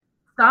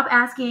stop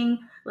asking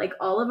like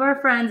all of our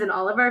friends and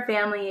all of our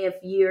family if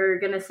you're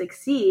going to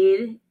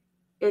succeed.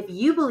 If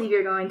you believe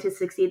you're going to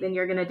succeed, then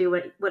you're going to do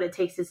what it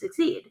takes to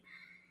succeed.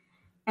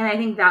 And I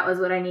think that was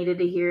what I needed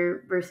to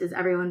hear versus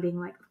everyone being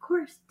like, of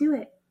course, do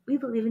it. We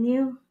believe in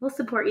you. We'll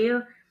support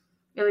you.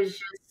 It was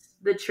just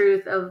the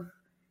truth of,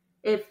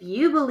 if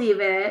you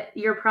believe it,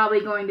 you're probably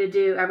going to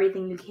do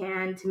everything you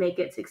can to make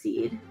it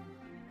succeed.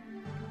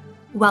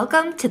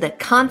 Welcome to the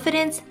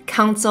Confidence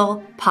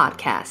Council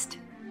podcast.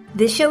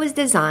 This show is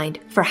designed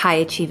for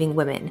high-achieving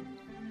women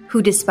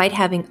who, despite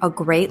having a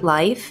great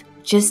life,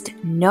 just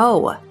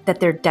know that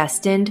they're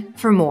destined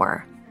for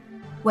more.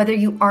 Whether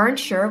you aren't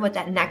sure what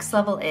that next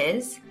level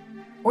is,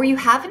 or you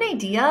have an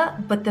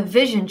idea, but the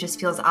vision just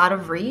feels out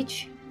of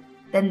reach,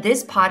 then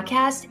this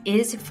podcast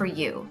is for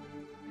you.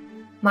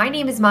 My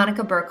name is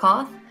Monica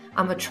Zubkoff.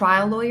 I'm a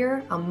trial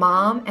lawyer, a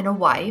mom, and a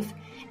wife,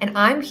 and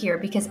I'm here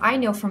because I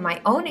know from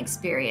my own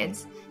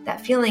experience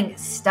that feeling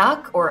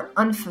stuck or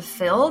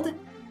unfulfilled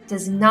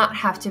does not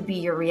have to be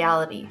your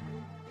reality.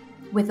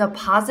 With a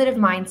positive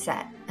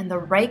mindset and the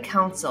right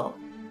counsel,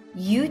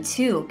 you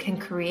too can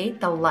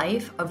create the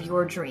life of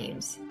your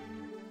dreams.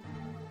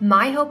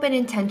 My hope and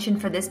intention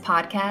for this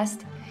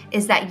podcast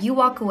is that you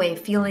walk away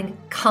feeling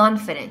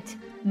confident,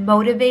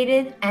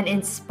 motivated, and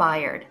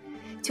inspired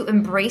to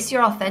embrace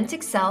your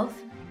authentic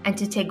self and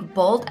to take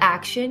bold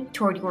action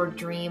toward your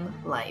dream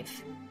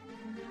life.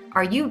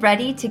 Are you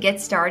ready to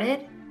get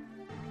started?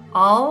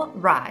 All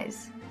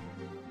rise.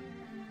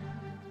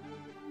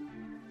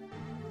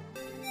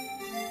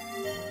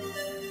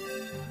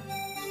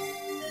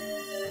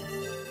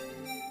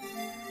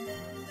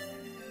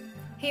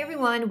 Hey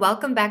everyone,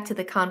 welcome back to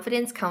the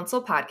Confidence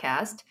Council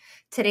podcast.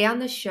 Today on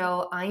the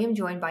show, I am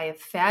joined by a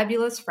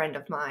fabulous friend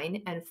of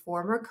mine and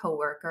former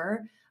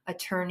coworker,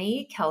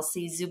 attorney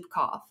Kelsey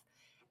Zubkoff.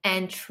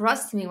 And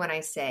trust me when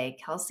I say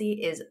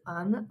Kelsey is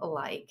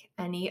unlike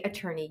any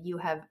attorney you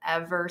have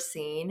ever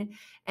seen,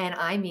 and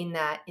I mean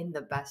that in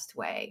the best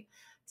way.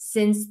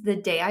 Since the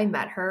day I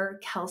met her,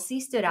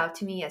 Kelsey stood out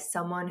to me as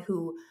someone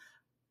who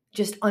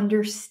just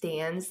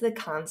understands the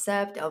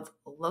concept of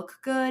look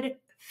good,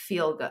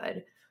 feel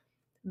good.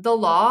 The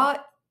law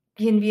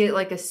can be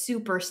like a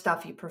super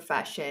stuffy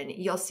profession.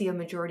 You'll see a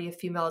majority of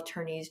female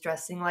attorneys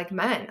dressing like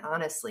men,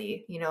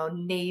 honestly. You know,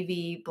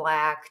 navy,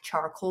 black,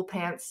 charcoal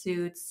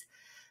pantsuits,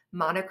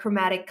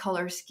 monochromatic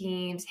color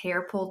schemes,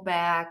 hair pulled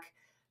back,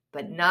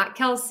 but not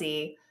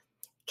Kelsey.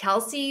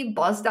 Kelsey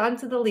buzzed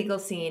onto the legal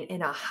scene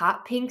in a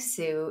hot pink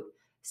suit,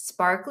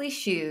 sparkly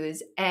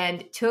shoes,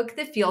 and took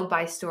the field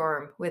by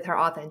storm with her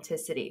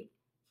authenticity.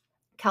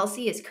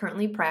 Kelsey is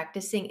currently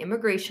practicing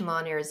immigration law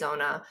in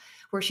Arizona,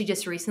 where she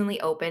just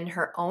recently opened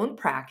her own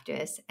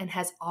practice and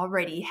has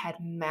already had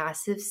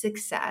massive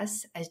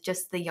success at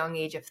just the young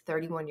age of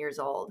 31 years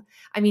old.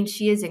 I mean,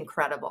 she is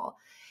incredible.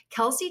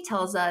 Kelsey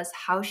tells us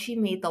how she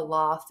made the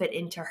law fit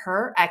into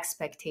her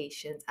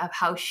expectations of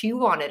how she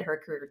wanted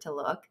her career to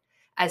look,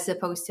 as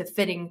opposed to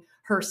fitting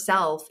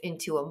herself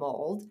into a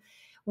mold.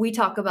 We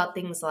talk about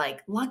things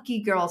like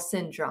lucky girl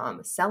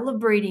syndrome,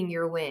 celebrating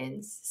your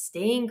wins,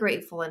 staying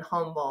grateful and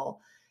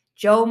humble,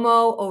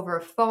 JOMO over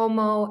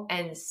FOMO,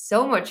 and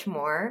so much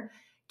more.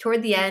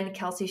 Toward the end,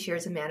 Kelsey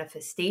shares a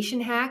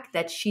manifestation hack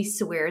that she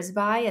swears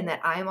by and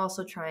that I'm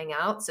also trying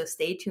out, so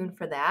stay tuned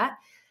for that.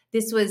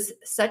 This was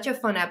such a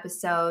fun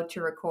episode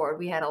to record.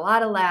 We had a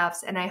lot of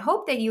laughs, and I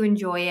hope that you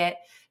enjoy it.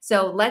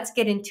 So let's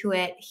get into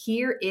it.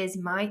 Here is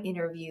my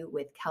interview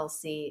with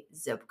Kelsey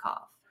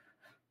Zubkoff.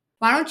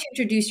 Why don't you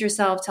introduce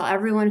yourself, tell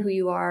everyone who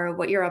you are,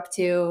 what you're up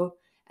to,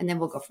 and then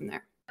we'll go from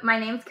there. My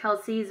name's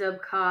Kelsey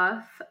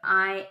Zubkoff.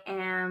 I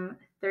am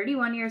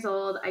 31 years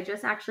old. I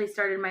just actually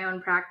started my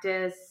own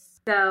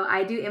practice. So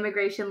I do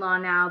immigration law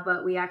now,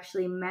 but we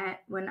actually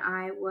met when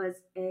I was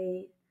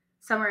a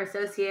summer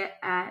associate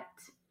at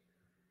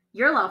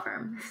your law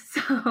firm.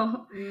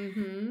 So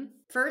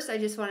First, I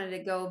just wanted to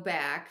go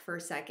back for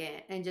a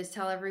second and just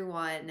tell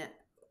everyone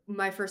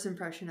my first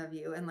impression of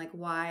you and like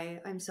why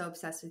I'm so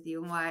obsessed with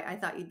you and why I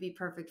thought you'd be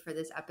perfect for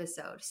this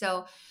episode.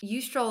 So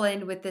you stroll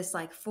in with this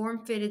like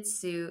form-fitted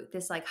suit,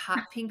 this like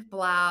hot pink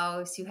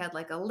blouse, you had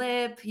like a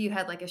lip, you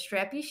had like a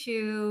strappy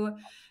shoe,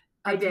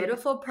 a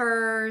beautiful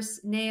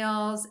purse,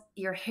 nails,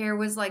 your hair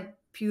was like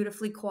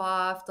beautifully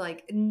coiffed,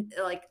 like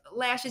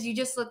lashes, you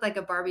just looked like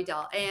a Barbie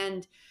doll.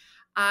 And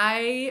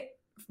I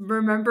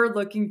remember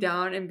looking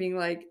down and being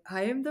like,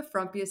 I am the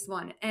frumpiest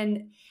one.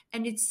 And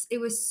it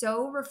was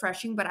so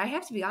refreshing, but I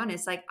have to be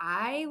honest, like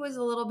I was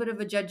a little bit of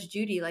a Judge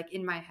Judy, like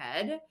in my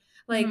head,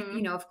 like,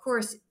 you know, of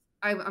course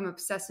I'm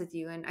obsessed with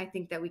you. And I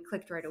think that we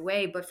clicked right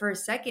away. But for a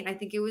second, I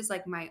think it was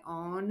like my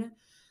own,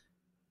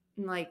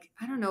 like,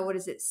 I don't know, what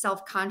is it?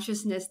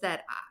 Self-consciousness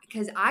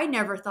because I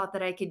never thought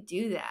that I could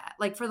do that.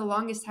 Like for the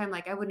longest time,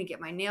 like I wouldn't get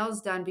my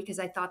nails done because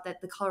I thought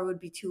that the color would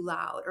be too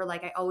loud, or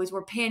like I always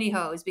wore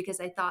pantyhose because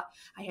I thought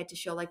I had to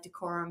show like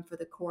decorum for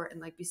the court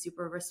and like be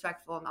super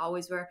respectful, and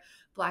always wear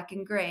black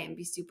and gray and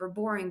be super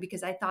boring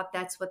because I thought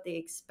that's what they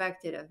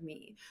expected of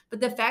me. But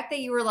the fact that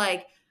you were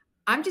like,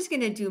 I'm just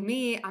going to do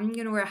me. I'm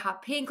going to wear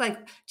hot pink. Like,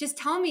 just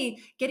tell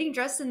me, getting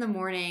dressed in the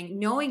morning,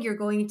 knowing you're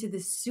going into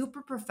this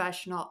super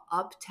professional,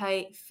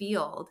 uptight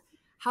field.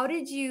 How are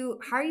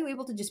you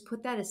able to just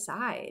put that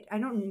aside? I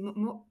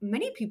don't,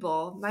 many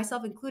people,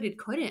 myself included,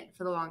 couldn't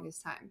for the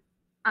longest time.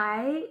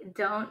 I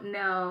don't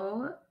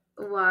know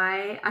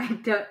why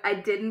I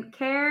didn't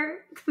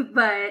care,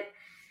 but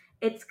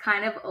it's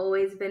kind of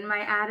always been my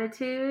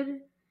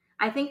attitude.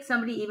 I think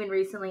somebody even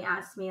recently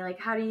asked me, like,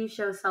 how do you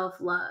show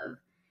self-love?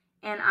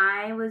 And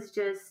I was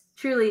just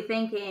truly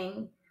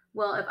thinking,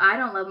 well, if I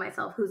don't love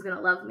myself, who's going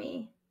to love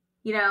me?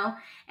 You know?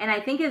 And I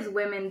think as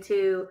women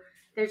too,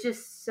 there's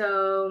just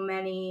so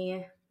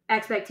many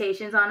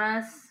expectations on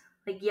us.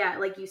 Like, yeah,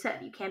 like you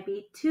said, you can't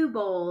be too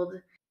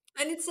bold.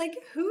 And it's like,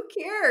 who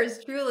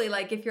cares truly?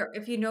 Like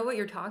if you know what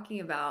you're talking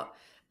about,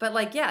 but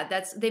like, yeah,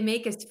 they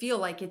make us feel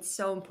like it's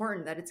so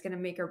important that it's going to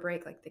make or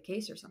break like the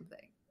case or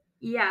something.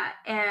 Yeah,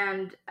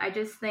 and I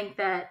just think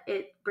that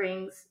it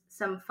brings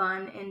some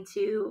fun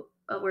into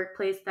a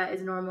workplace that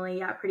is normally,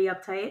 yeah, pretty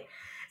uptight.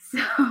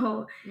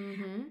 So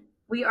Mm-hmm.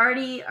 we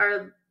already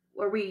are,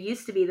 or we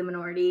used to be the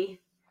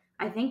minority.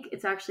 I think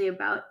it's actually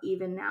about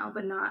even now,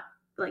 but not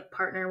like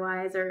partner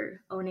wise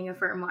or owning a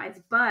firm wise,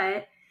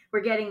 but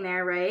we're getting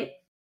there, right?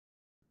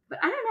 But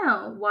I don't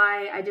know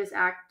why I just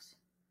act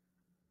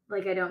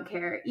like I don't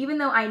care, even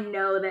though I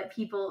know that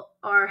people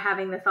are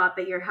having the thought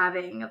that you're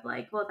having of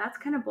like, well, that's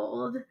kind of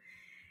bold.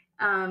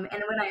 And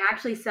when I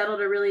actually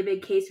settled a really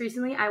big case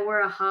recently, I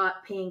wore a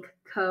hot pink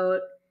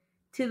coat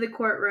to the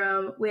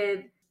courtroom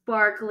with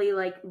sparkly,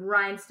 like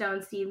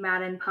rhinestone Steve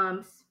Madden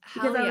pumps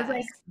because Hell I was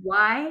like, yes.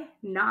 why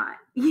not?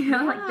 You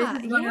know, like this Yeah.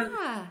 is one of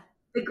Yeah.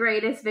 the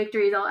greatest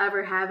victories I'll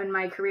ever have in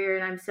my career.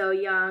 And I'm so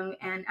young,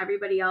 and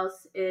everybody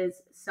else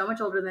is so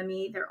much older than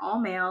me. They're all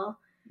male.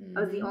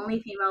 I was the Mm-hmm.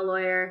 only female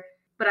lawyer,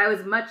 but I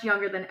was much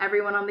younger than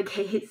everyone on the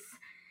case.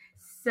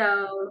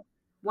 So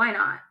why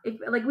not?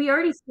 Like we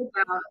already stick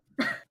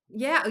out.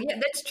 Yeah, yeah,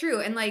 that's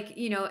true. And like,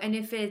 and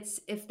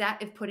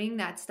if putting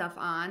that stuff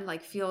on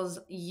like feels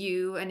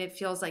you and it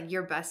feels like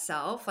your best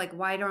self, like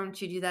why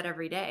don't you do that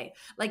every day?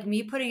 Like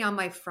me putting on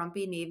my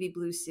frumpy navy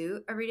blue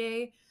suit every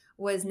day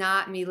was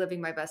not me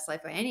living my best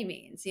life by any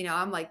means.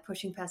 I'm like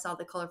pushing past all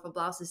the colorful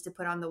blouses to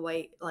put on the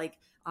white like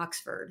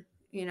Oxford,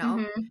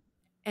 Hmm.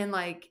 and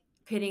like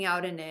pitting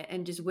out in it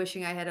and just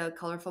wishing I had a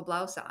colorful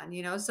blouse on,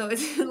 So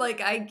it's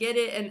like I get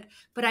it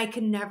but I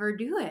can never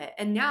do it.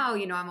 And now,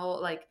 I'm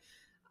old, like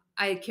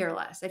I care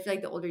less. I feel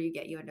like the older you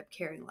get, you end up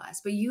caring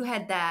less. But you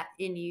had that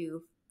in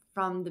you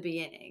from the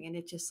beginning, and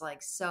it's just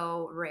like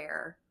so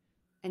rare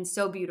and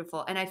so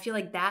beautiful. And I feel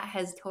like that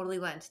has totally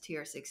lent to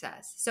your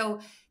success.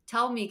 So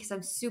tell me, because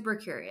I'm super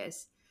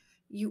curious,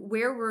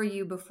 where were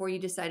you before you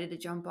decided to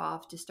jump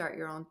off to start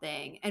your own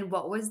thing? And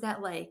what was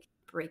that like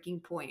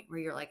breaking point where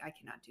you're like, I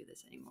cannot do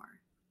this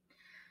anymore?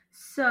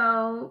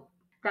 So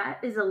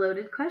that is a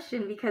loaded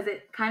question because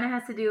it kind of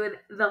has to do with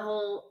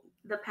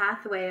the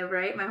pathway of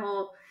right my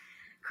whole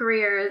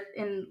career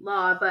in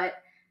law. But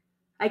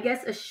I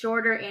guess a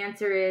shorter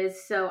answer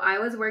is so I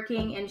was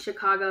working in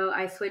Chicago.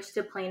 I switched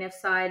to plaintiff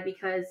side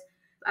because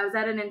I was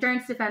at an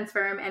insurance defense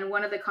firm, and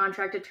one of the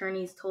contract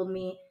attorneys told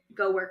me,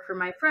 go work for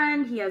my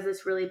friend. He has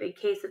this really big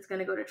case that's going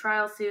to go to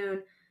trial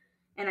soon.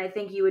 And I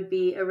think you would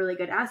be a really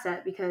good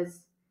asset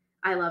because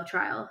I love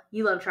trial.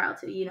 You love trial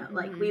too.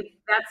 Like Mm-hmm.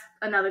 that's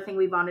another thing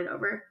we bonded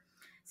over.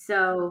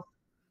 So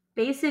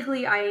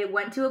basically, I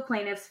went to a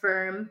plaintiff's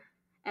firm,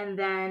 and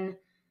then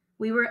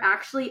we were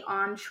actually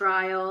on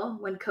trial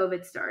when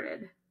COVID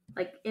started,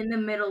 like in the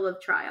middle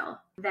of trial.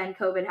 Then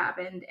COVID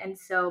happened. And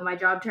so my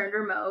job turned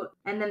remote,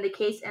 and then the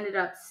case ended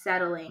up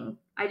settling.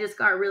 I just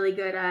got really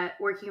good at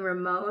working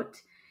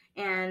remote.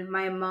 And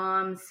my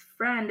mom's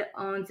friend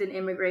owns an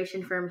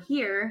immigration firm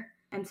here.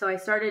 And so I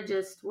started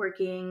just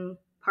working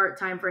part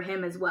time for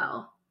him as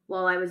well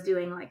while I was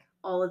doing like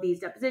all of these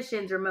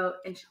depositions remote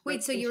and Wait,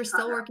 like so in you were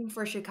still Chicago. working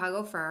for a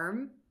Chicago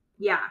firm,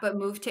 Yeah. but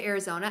moved to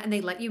Arizona and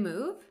they let you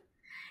move?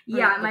 Or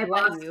Yeah, not like my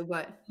let boss, you,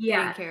 but they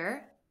yeah. didn't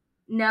care?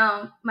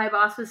 No, my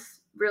boss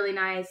was really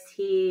nice.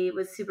 He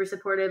was super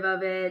supportive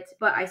of it.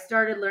 But I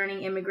started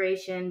learning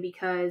immigration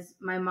because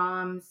my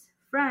mom's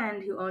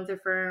friend who owns a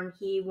firm,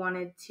 he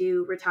wanted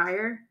to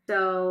retire.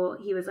 So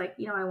he was like,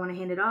 I want to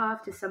hand it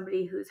off to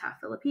somebody who's half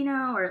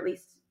Filipino or at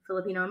least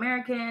Filipino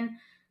American.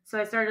 So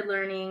I started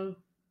learning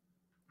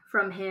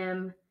from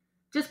him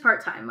just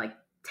part time, like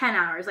 10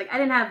 hours. Like I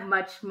didn't have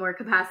much more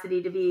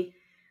capacity to be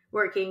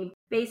working.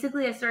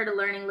 Basically, I started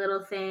learning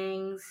little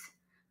things.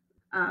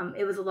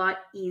 It was a lot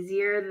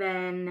easier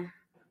than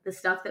the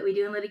stuff that we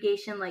do in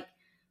litigation. Like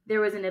there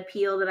was an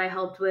appeal that I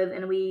helped with,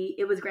 and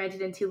it was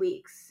granted in 2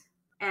 weeks,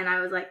 and I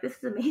was like, this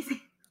is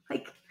amazing.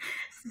 like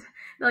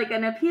like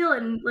an appeal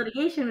in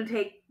litigation would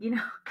take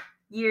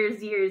years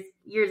and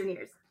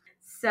years.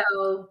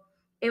 So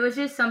it was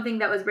just something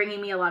that was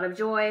bringing me a lot of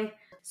joy.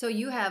 So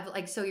you have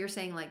like, so you're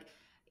saying like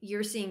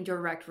you're seeing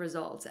direct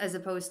results as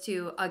opposed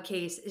to a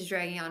case is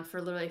dragging on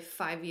for literally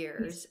 5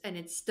 years and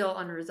it's still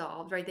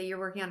unresolved, right? That you're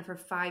working on it for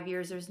 5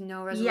 years, there's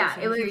no Yeah,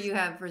 resolution. it And here was you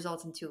have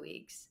results in 2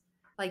 weeks.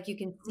 Like you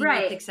can see the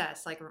right.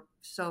 success like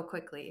so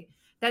quickly.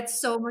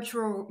 That's so much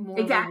more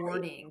Exactly.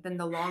 rewarding than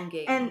the long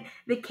game. And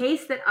the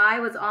case that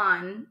I was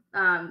on,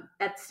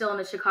 that's still in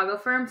the Chicago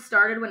firm,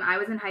 started when I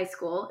was in high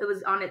school. It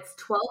was on its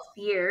 12th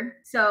year.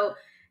 So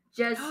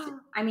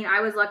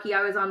I was lucky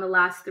I was on the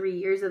last 3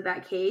 years of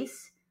that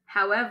case.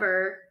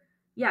 However,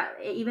 yeah,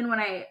 even when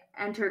I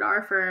entered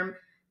our firm,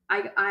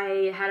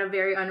 I had a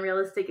very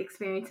unrealistic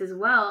experience as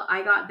well.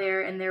 I got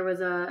there and there was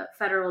a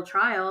federal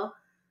trial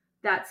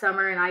that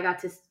summer, and I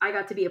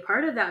got to be a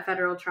part of that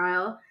federal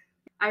trial.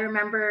 I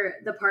remember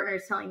the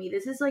partners telling me,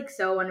 this is like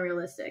so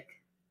unrealistic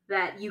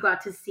that you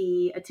got to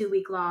see a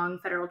 2-week long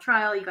federal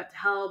trial. You got to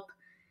help,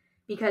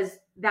 because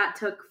that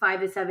took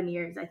 5 to 7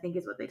 years, I think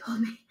is what they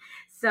told me.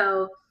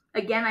 So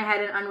again, I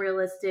had an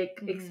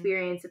unrealistic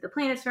experience at the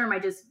plaintiff's firm.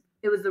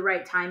 It was the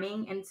right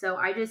timing. And so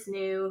I just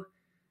knew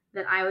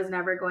that I was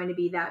never going to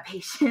be that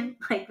patient.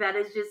 Like, that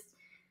is just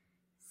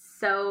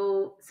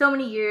so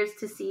many years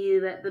to see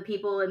that the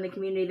people in the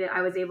community that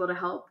I was able to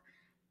help,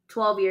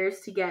 12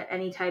 years to get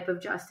any type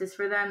of justice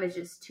for them is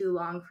just too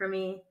long for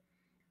me.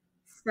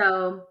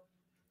 So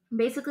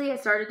basically I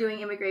started doing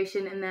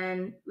immigration, and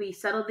then we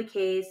settled the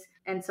case.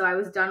 And so I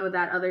was done with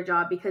that other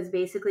job because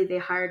basically they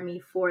hired me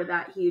for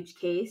that huge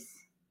case.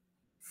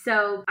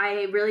 So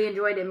I really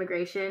enjoyed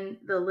immigration,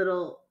 the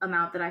little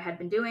amount that I had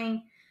been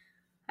doing.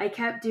 I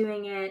kept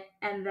doing it,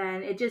 and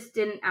then it just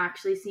didn't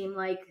actually seem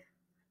like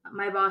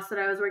my boss that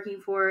I was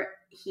working for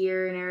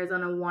here in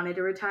Arizona wanted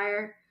to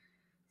retire.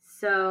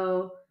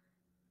 So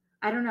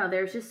I don't know.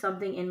 There's just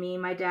something in me.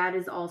 My dad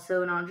is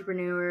also an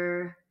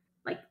entrepreneur.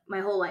 Like,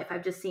 my whole life,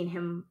 I've just seen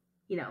him,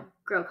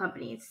 grow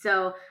companies.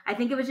 So I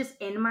think it was just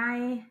in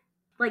my,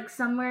 like,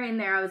 somewhere in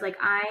there, I was like,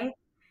 I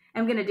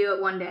am going to do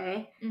it one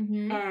day.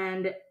 Mm-hmm.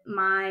 And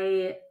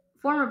my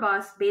former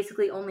boss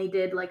basically only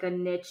did like a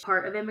niche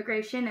part of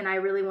immigration, and I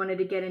really wanted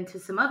to get into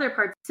some other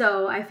parts.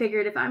 So I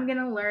figured if I'm going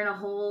to learn a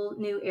whole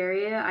new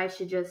area, I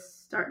should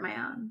just start my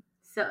own.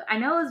 So I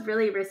know it was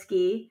really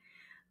risky,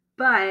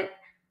 but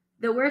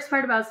the worst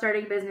part about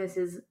starting business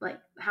is, like,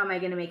 how am I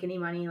going to make any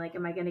money? Like,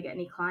 am I going to get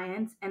any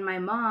clients? And my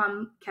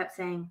mom kept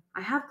saying,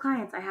 I have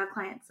clients.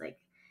 Like,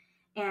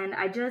 and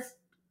I just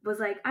was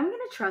like, I'm going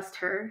to trust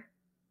her.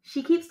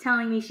 She keeps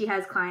telling me she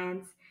has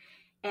clients,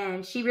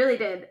 and she really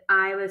did.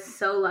 I was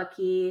so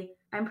lucky.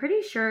 I'm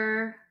pretty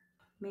sure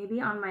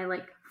maybe on my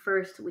like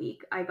first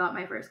week, I got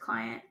my first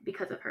client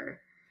because of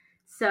her.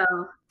 So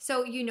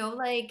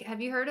like,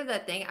 have you heard of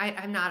that thing?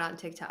 I'm not on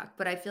TikTok,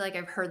 but I feel like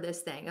I've heard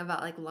this thing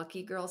about like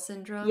lucky girl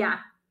syndrome. yeah.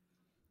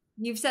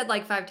 You've said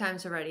like 5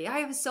 times already.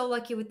 I was so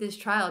lucky with this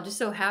trial. Just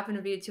so happened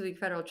to be a 2-week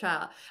federal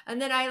trial. And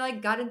then I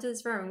like got into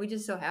this firm, and we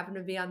just so happened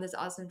to be on this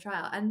awesome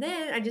trial. And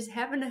then I just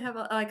happened to have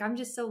I'm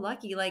just so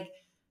lucky. Like,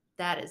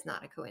 that is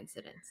not a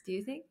coincidence. Do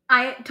you think?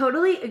 I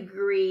totally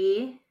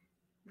agree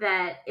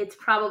that it's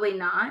probably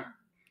not.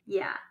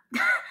 Yeah.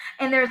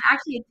 And there's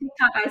actually a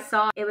TikTok I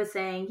saw. It was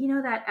saying,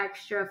 that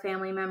extra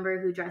family member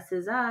who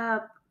dresses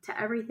up to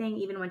everything,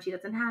 even when she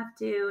doesn't have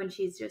to, and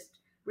she's just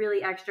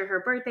really extra. Her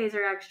birthdays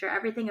are extra.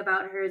 Everything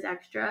about her is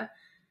extra.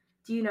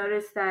 Do you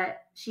notice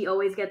that she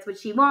always gets what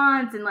she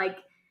wants? And like,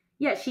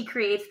 yeah, she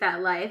creates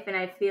that life. And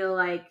I feel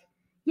like,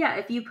 yeah,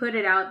 if you put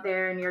it out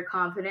there and you're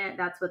confident,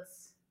 that's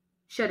what's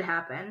should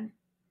happen,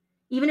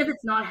 even if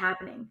it's not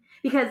happening.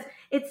 Because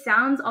it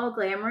sounds all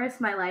glamorous,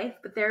 my life,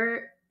 but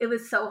it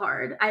was so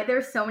hard.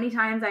 There's so many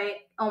times I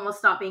almost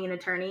stopped being an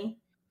attorney.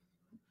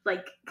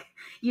 Like,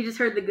 you just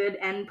heard the good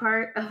end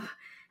part of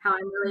how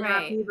I'm really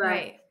happy, but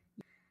right.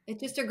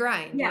 It's just a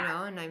grind,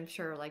 yeah. and I'm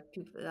sure like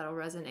people that'll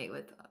resonate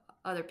with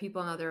other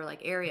people in other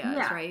like areas,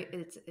 Yeah. right?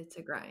 It's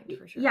a grind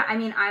for sure. Yeah, I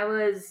mean, I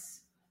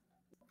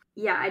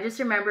just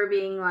remember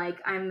being like,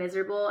 I'm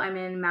miserable. I'm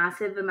in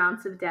massive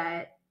amounts of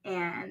debt,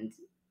 and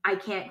I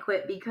can't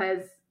quit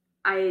because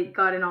I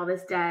got in all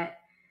this debt.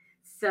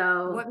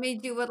 So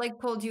What like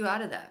pulled you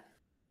out of that?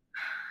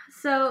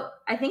 So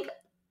I think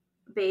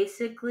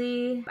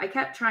basically I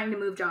kept trying to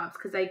move jobs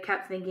because I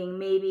kept thinking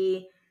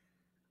maybe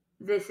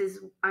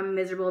I'm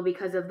miserable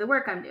because of the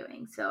work I'm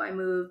doing. So I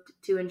moved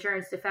to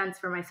insurance defense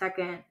for my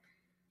second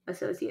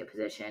associate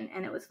position,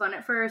 and it was fun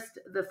at first.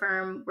 The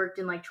firm worked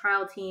in like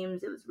trial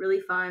teams. It was really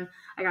fun.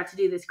 I got to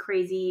do this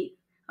crazy,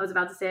 I was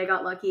about to say I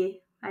got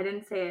lucky. I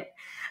didn't say it,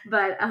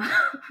 but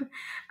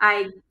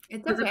I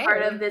was a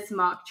part of this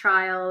mock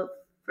trial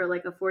for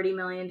like a $40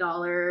 million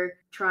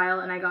trial,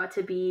 and I got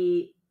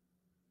to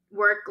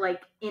work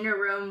like in a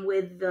room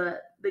with the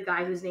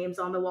guy whose name's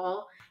on the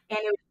wall, and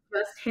it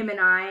was just him and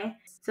I.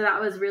 So that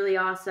was really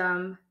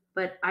awesome,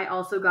 but I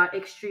also got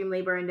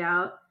extremely burned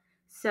out.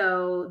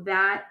 So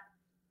that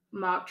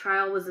mock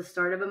trial was the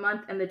start of a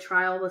month, and the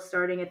trial was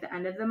starting at the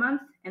end of the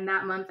month, and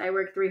that month I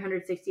worked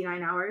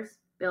 369 hours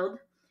billed.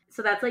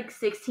 So that's like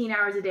 16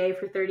 hours a day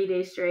for 30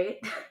 days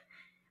straight.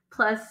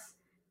 Plus,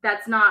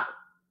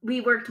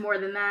 we worked more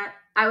than that.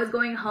 I was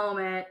going home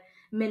at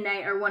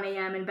midnight or 1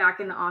 a.m. and back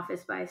in the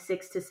office by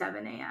 6 to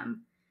 7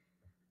 a.m.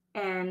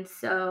 And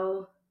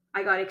so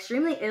I got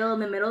extremely ill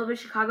in the middle of a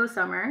Chicago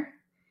summer,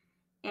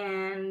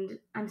 and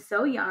I'm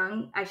so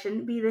young. I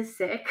shouldn't be this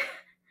sick.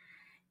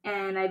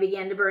 And I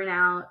began to burn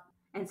out.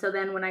 And so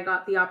then when I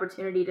got the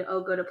opportunity to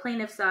go to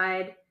plaintiff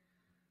side,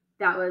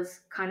 that was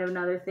kind of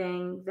another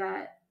thing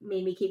that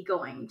made me keep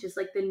going, just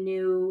like the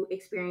new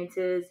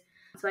experiences.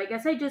 So I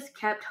guess I just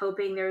kept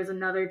hoping there was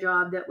another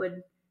job that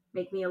would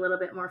make me a little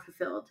bit more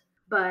fulfilled.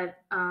 But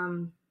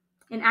and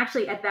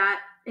actually at that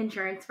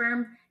insurance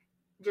firm,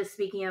 just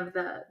speaking of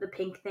the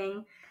pink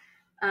thing,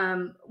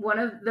 one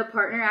of the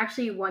partner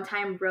actually one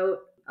time wrote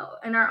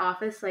in our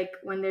office, like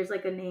when there's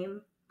like a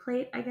name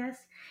plate, I guess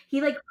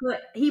he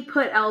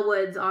put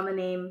Elwoods on the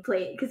name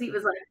plate because he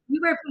was like,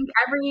 you wear pink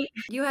every.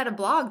 You had a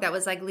blog that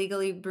was like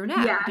Legally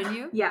Brunette, didn't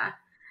you? Yeah.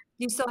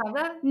 Do you still have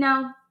that?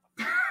 No.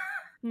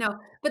 No,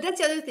 but that's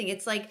the other thing.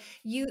 It's like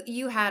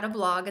you had a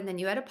blog and then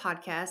you had a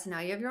podcast and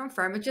now you have your own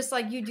firm. It's just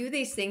like you do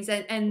these things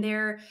and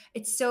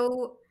it's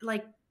so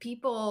like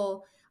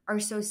people are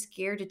so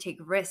scared to take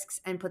risks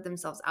and put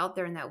themselves out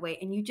there in that way.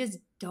 And you just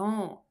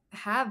don't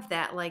have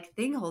that like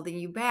thing holding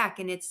you back.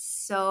 And it's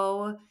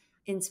so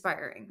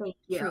inspiring, Thank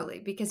you. truly,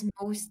 because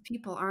most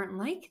people aren't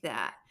like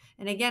that.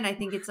 And again, I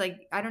think it's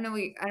like, I don't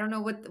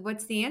know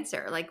what's the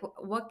answer. Like,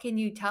 what can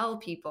you tell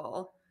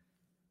people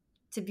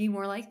to be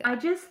more like that? I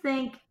just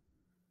think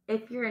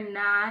if you're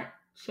not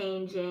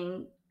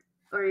changing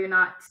or you're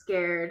not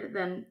scared,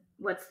 then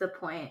what's the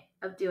point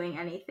of doing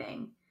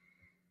anything?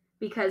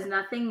 Because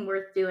nothing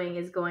worth doing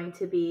is going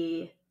to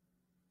be,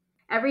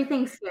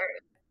 everything's scary.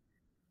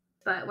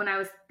 But when I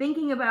was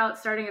thinking about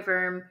starting a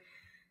firm,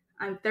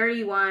 I'm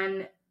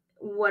 31.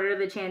 What are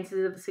the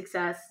chances of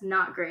success?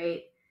 Not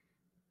great.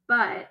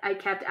 But I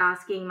kept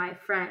asking my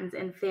friends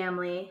and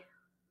family,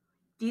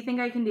 do you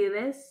think I can do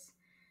this?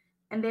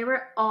 And they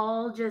were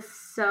all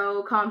just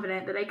so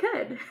confident that I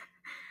could.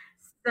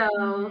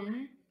 So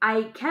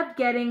I kept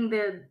getting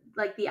the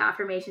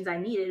affirmations I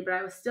needed, but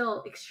I was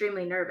still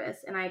extremely nervous.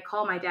 And I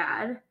called my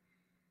dad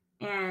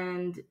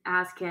and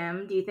asked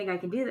him, do you think I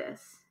can do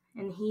this?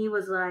 And he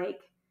was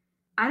like,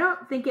 I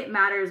don't think it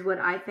matters what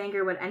I think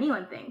or what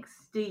anyone thinks.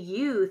 Do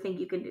you think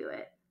you can do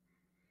it?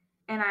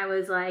 And I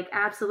was like,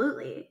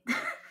 absolutely.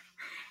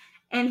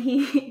 And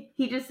he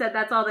just said,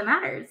 that's all that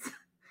matters.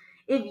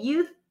 If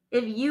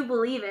you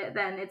believe it,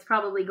 then it's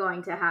probably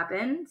going to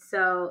happen.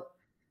 So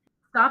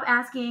stop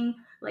asking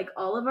like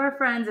all of our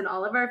friends and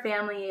all of our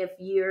family if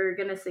you're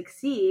going to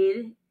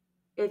succeed.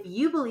 If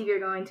you believe you're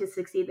going to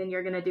succeed, then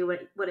you're going to do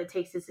what it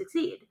takes to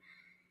succeed.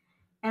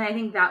 And I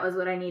think that was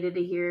what I needed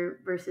to hear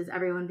versus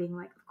everyone being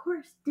like, of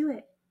course, do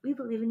it. We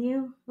believe in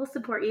you. We'll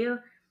support you.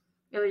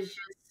 It was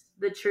just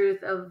the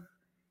truth of,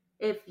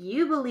 if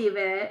you believe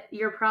it,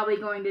 you're probably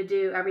going to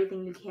do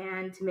everything you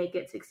can to make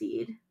it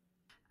succeed.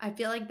 I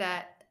feel like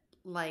that,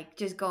 like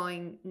just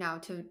going now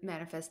to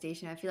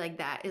manifestation, I feel like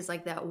that is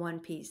like that one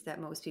piece that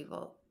most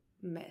people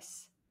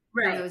miss.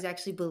 Right. It was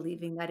actually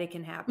believing that it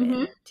can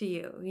happen to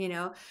you. You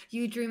know,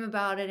 you dream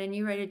about it and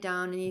you write it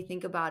down and you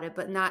think about it,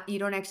 but you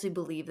don't actually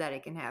believe that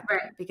it can happen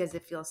because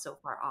it feels so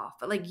far off.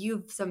 But like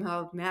you've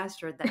somehow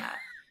mastered that.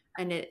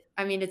 And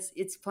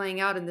it's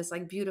playing out in this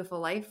like beautiful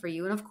life for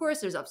you. And of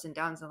course there's ups and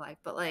downs in life,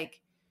 but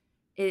like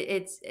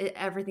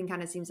everything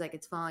kind of seems like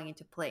it's falling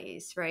into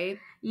place, right?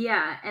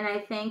 Yeah. And I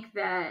think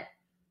that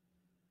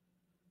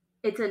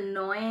it's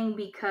annoying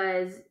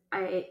because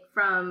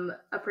from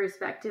a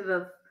perspective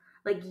of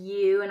like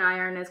you and I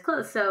aren't as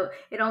close. So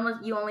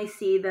you only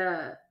see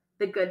the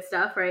good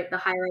stuff, right? The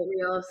highlight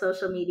reel of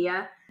social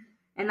media.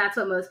 And that's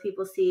what most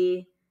people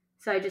see.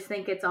 So I just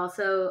think it's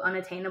also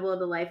unattainable,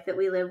 the life that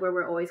we live where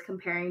we're always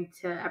comparing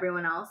to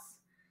everyone else,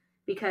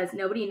 because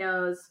nobody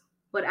knows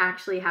what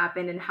actually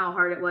happened and how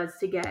hard it was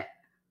to get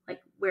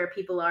like where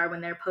people are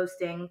when they're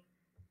posting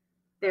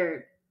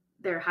their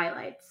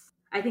highlights.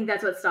 I think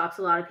that's what stops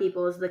a lot of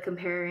people, is the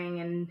comparing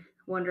and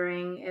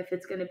wondering if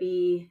it's going to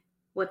be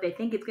what they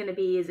think it's going to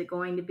be. Is it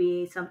going to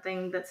be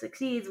something that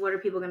succeeds? What are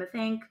people going to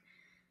think?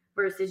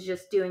 Versus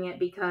just doing it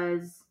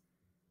because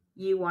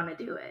you want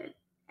to do it.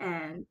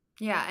 And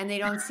yeah, and they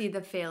don't see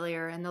the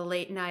failure and the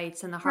late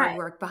nights and the hard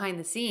work behind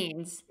the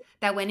scenes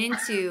that went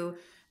into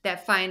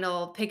that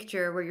final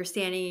picture where you're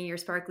standing in your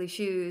sparkly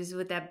shoes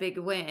with that big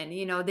win.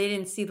 You know, they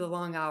didn't see the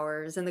long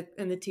hours and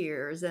the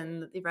tears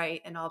and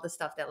all the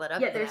stuff that led up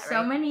to that. Yeah, there's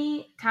so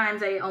many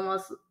times I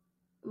almost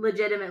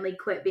legitimately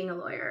quit being a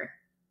lawyer.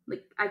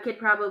 Like I could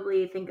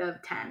probably think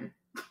of 10.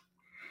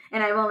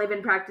 And I've only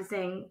been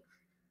practicing,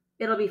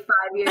 it'll be 5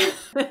 years.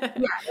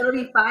 Yeah, it'll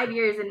be 5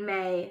 years in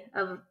May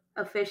of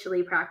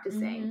officially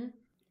practicing.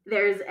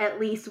 There's at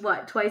least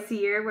twice a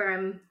year where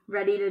I'm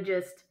ready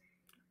to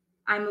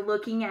I'm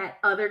looking at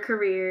other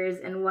careers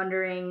and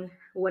wondering,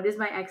 what is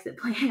my exit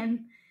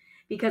plan?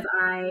 Because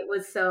I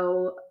was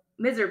so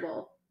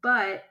miserable.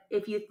 But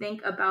if you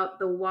think about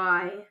the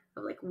why,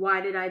 of like,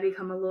 why did I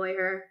become a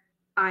lawyer?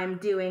 I'm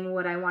doing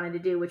what I wanted to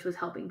do, which was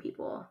helping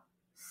people.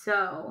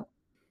 So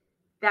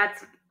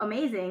that's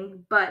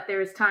amazing. But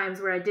there's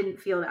times where I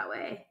didn't feel that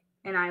way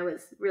and I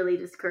was really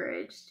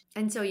discouraged.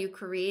 And so you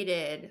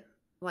created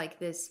like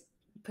this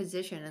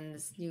position and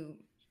this new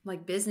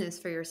like business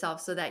for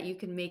yourself so that you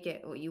can make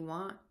it what you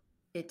want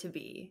it to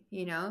be,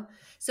 you know?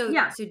 So,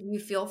 yeah. So do you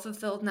feel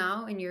fulfilled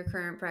now in your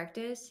current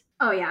practice?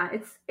 Oh yeah,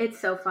 it's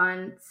so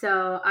fun.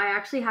 So I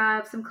actually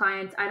have some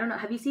clients. I don't know.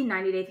 Have you seen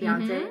 90 Day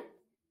Mm-hmm. Fiance?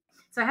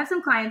 So I have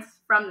some clients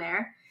from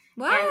there,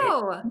 and it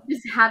Wow.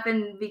 just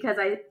happened because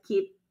I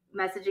keep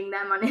messaging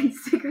them on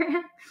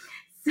Instagram.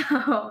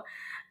 So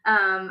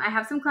I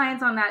have some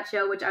clients on that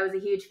show, which I was a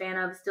huge fan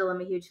of, still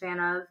am a huge fan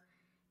of.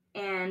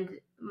 And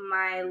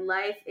my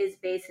life is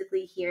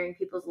basically hearing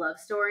people's love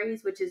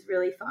stories, which is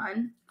really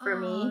fun for Oh,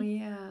 me.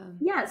 yeah.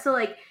 Yeah, so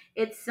like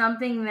it's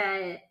something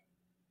that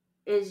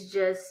is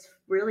just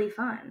really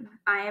fun.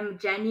 I am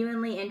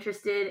genuinely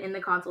interested in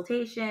the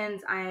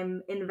consultations.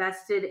 I'm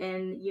invested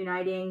in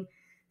uniting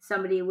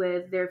somebody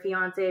with their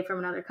fiance from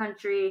another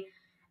country.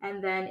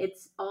 And then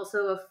it's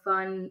also a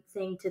fun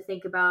thing to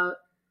think about.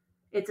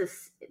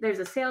 There's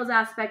a sales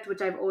aspect,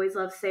 which I've always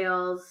loved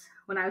sales.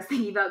 When I was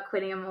thinking about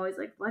quitting, I'm always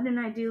like, why didn't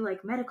I do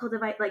like medical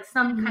device, like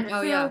some kind of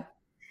Oh, sales? yeah.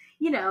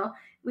 You know,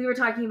 we were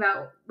talking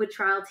about with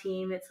trial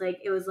team, it's like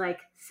it was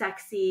like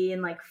sexy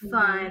and like Mm-hmm.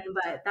 fun,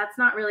 but that's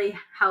not really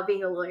how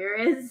being a lawyer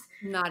is.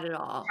 Not at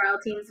all. Trial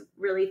team's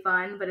really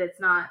fun, but it's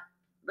not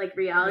like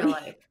Real reality.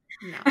 life.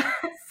 No.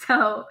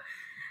 So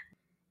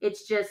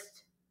it's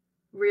just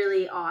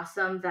really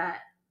awesome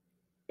that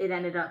it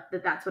ended up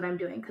that that's what I'm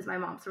doing because my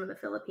mom's from the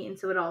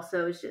Philippines. So it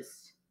also is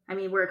just, I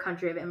mean, we're a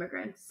country of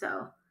immigrants.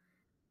 So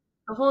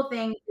the whole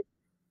thing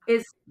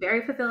is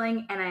very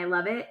fulfilling and I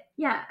love it.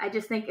 Yeah, I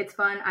just think it's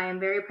fun. I am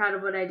very proud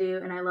of what I do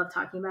and I love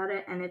talking about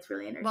it and it's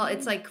really Well,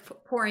 it's entertaining. like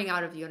pouring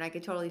out of you, and I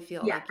could totally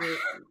feel Yeah. like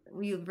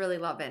you really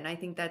love it, and I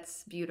think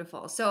that's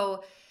beautiful.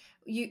 So,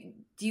 do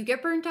you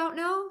get burnt out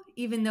now,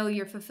 even though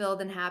you're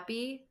fulfilled and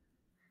happy?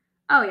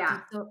 Oh, Do yeah.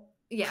 you still,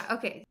 yeah,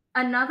 okay.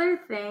 Another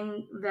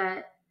thing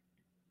that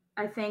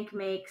I think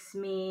makes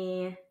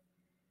me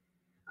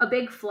a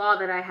big flaw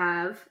that I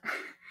have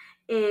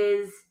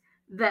is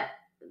that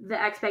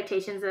the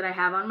expectations that I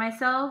have on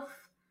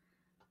myself.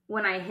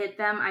 When I hit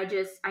them,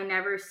 I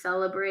never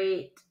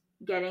celebrate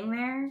getting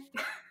there.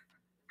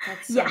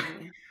 That's so Yeah.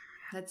 me.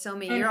 That's so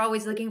me. And You're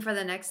always looking for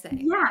the next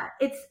thing. yeah,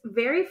 it's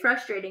very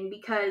frustrating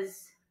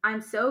because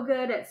I'm so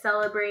good at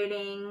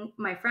celebrating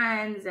my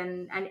friends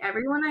and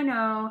everyone I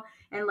know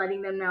and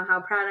letting them know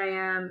how proud I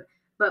am.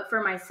 But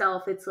for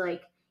myself, it's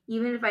like,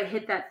 even if I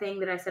hit that thing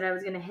that I said I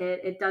was going to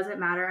hit, it doesn't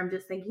matter. I'm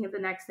just thinking of the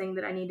next thing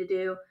that I need to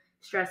do,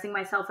 stressing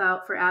myself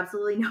out for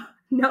absolutely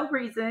no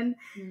reason.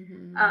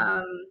 Mm-hmm.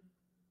 Um,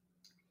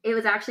 it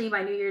was actually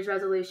my New Year's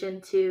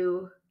resolution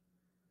to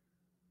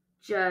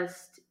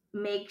just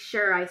make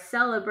sure I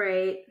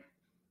celebrate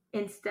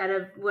instead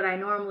of what I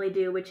normally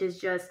do, which is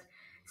just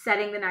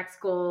setting the next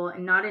goal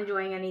and not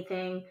enjoying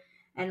anything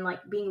and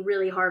like being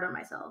really hard on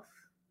myself.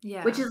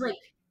 Which Yeah. is like,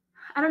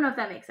 I don't know if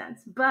that makes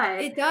sense,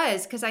 but It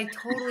does, because I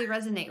totally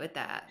resonate with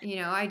that.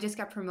 I just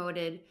got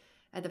promoted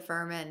at the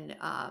firm, and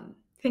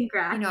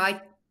congrats.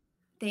 I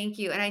thank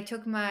you. And I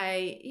took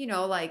my,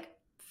 like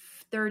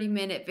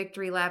 30-minute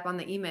victory lap on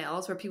the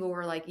emails where people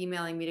were like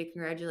emailing me to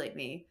congratulate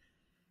me.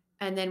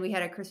 And then we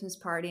had a Christmas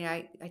party,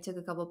 and I took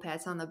a couple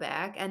pats on the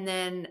back. And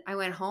then I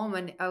went home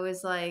and I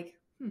was like,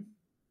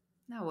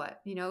 now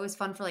what? It was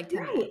fun for like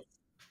 10 Right. minutes.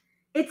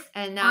 It's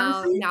And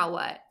honestly, now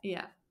what?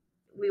 Yeah.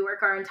 we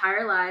work our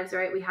entire lives,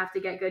 right? We have to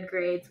get good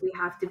grades. We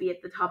have to be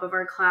at the top of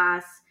our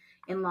class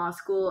in law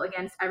school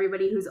against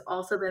everybody who's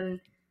also been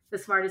the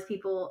smartest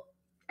people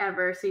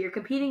ever. So you're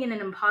competing in an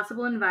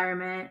impossible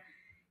environment.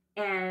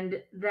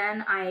 And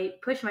then I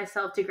push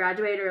myself to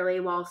graduate early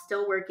while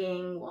still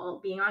working, while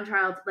being on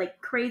trial,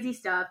 like crazy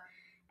stuff.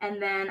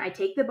 And then I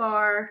take the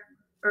bar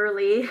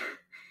early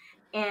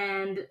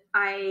and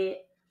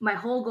my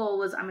whole goal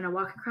was I'm going to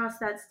walk across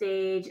that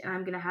stage and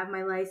I'm going to have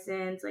my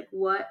license. Like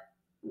what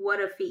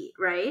a feat,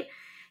 right?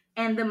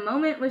 And the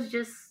moment was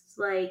just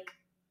like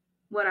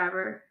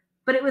whatever.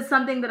 But it was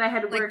something that I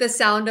had Like worked. the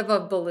sound of a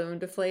balloon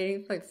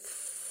deflating, like,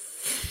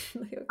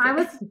 like I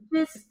was okay.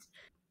 just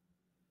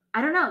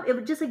I don't know.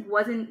 It just like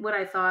wasn't what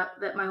I thought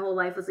that my whole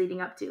life was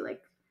leading up to.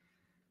 Like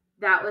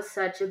that was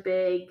such a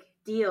big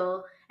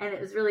deal. And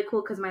it was really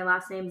cool because my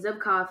last name's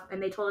Zubkoff,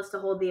 and they told us to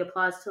hold the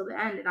applause till the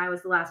end, and I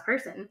was the last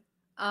person.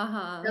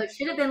 So Uh-huh. it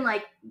should have been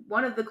like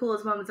one of the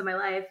coolest moments of my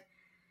life.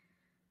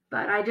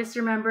 But I just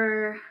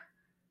remember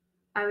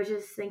I was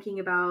just thinking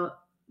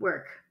about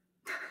work.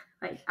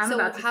 Like I'm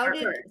about to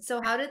start work.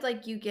 How did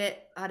like you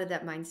get out of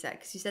that mindset?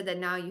 Because you said that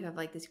now you have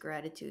like this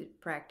gratitude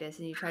practice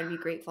and you try to be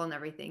grateful and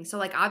everything. So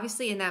like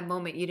obviously in that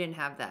moment you didn't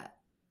have that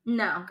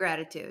No.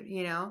 gratitude,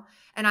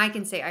 and I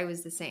can say I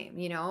was the same,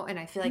 and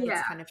I feel like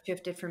it's Yeah. kind of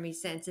shifted for me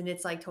since, and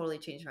it's like totally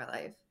changed my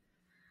life.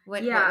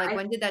 What Yeah. like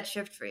when did that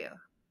shift for you?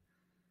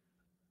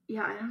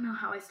 I don't know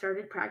how I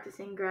started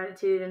practicing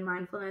gratitude and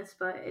mindfulness,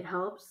 but it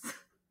helps.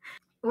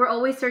 We're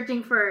always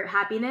searching for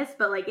happiness,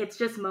 but like it's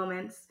just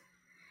moments.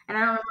 And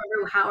I don't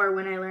remember how or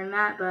when I learned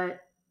that,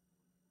 but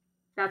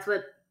that's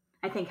what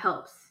I think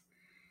helps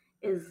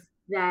is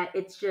that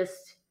it's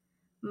just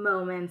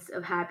moments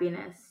of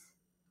happiness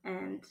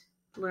and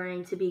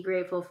learning to be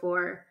grateful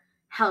for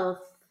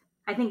health.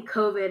 I think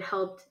COVID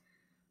helped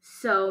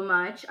so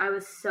much. I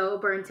was so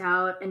burnt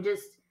out and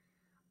just,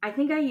 I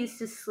think I used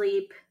to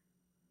sleep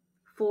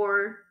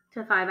 4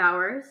 to 5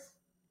 hours.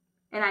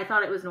 And I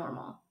thought it was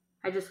normal.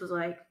 I just was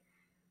like,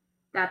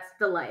 that's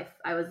the life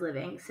I was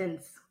living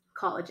since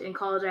college. In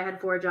college, I had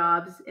 4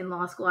 jobs. In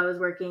law school, I was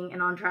working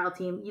and on trial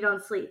team. You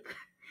don't sleep.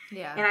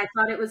 Yeah. And I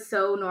thought it was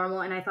so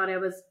normal, and I thought I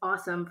was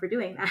awesome for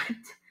doing that.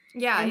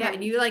 Yeah, and yeah. then,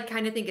 And you like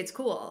kind of think it's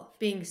cool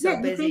being so yeah,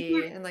 you think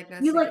busy and like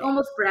not you like sleeping.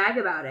 almost brag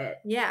about it.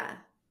 Yeah.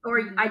 Or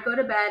Mhm. I'd go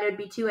to bed, it'd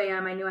be 2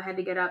 a.m. I knew I had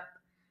to get up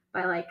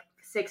by like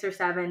 6 or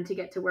 7 to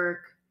get to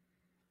work.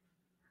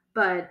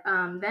 But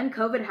then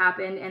COVID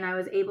happened, and I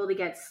was able to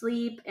get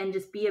sleep and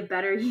just be a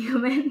better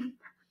human.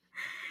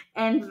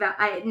 And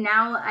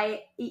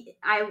I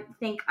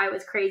think I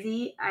was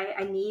crazy.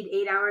 I need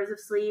 8 hours of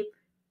sleep.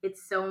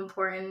 It's so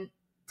important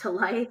to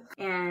life.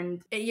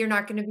 And You're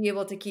not going to be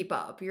able to keep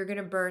up. You're going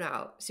to burn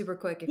out super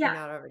quick if yeah,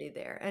 you're not already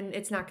there. And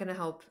it's not going to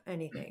help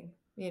anything,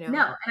 you know?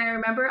 no. And I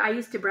remember I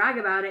used to brag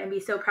about it and be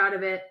so proud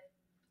of it.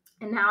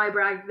 And now I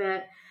brag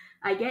that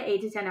I get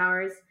 8 to 10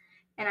 hours.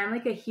 And I'm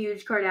like a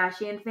huge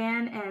Kardashian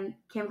fan. And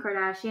Kim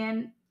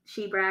Kardashian,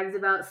 she brags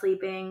about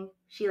sleeping.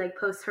 She like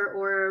posts her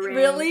Aura ring.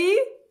 Really?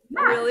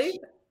 Yeah,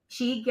 Really?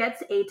 she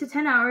gets 8 to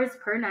 10 hours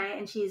per night,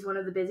 and she's one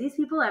of the busiest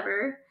people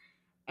ever.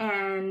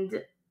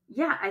 And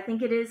yeah, I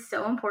think it is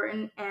so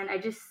important. And I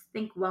just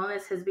think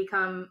wellness has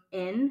become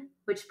in,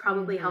 which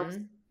probably helps.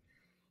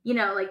 You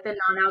know, like the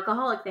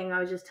non-alcoholic thing I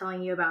was just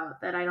telling you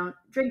about, that I don't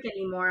drink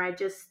anymore. I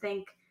just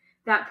think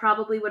that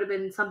probably would have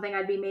been something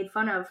I'd be made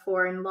fun of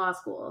for in law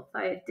school if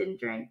I didn't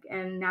drink.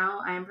 And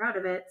now I am proud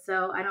of it.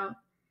 So I don't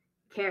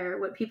care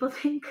what people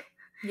think.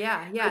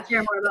 Yeah, I yeah.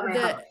 care more about my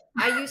health.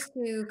 I used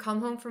to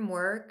come home from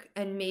work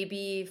and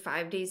maybe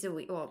 5 days a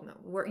week. Well,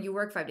 no, you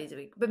work 5 days a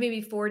week, but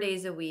maybe 4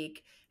 days a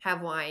week,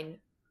 have wine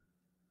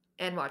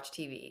and watch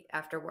TV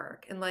after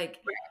work. And like,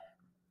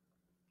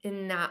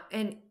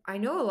 and I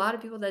know a lot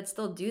of people that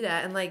still do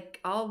that, and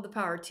like all the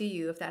power to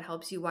you if that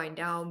helps you wind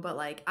down. But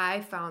like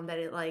I found that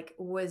it like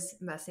was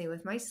messing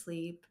with my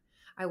sleep.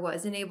 I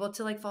wasn't able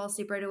to like fall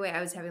asleep right away.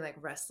 I was having like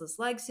restless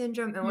leg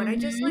syndrome. And when I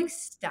just like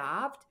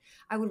stopped,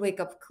 I would wake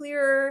up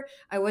clearer.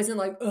 I wasn't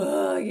like,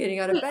 getting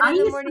out of bed I in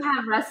the used morning. to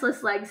have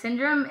restless leg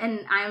syndrome,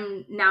 and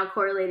I'm now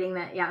correlating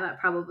that, yeah, that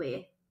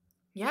probably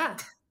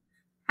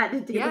had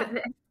to do with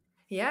it.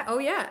 Yeah. Oh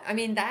yeah. I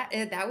mean,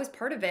 that was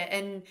part of it.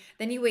 And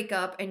then you wake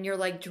up and you're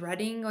like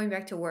dreading going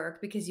back to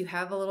work because you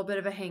have a little bit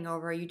of a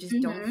hangover. You just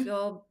don't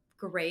feel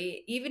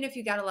great. Even if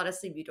you got a lot of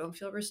sleep, you don't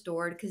feel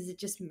restored because it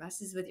just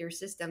messes with your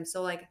system.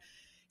 So like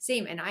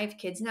same. And I have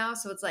kids now.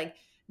 So it's like,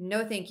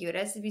 no, thank you. It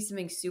has to be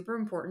something super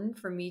important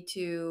for me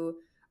to,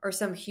 or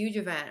some huge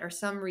event or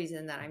some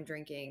reason that I'm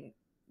drinking,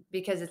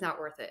 because it's not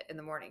worth it in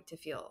the morning to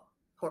feel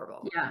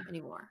horrible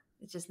anymore.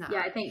 It's just not.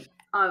 Yeah, I think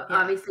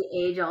obviously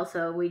age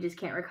also, we just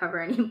can't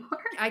recover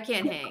anymore. I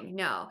can't hang,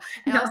 no.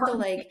 And also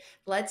like,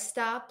 let's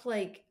stop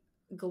like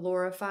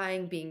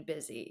glorifying being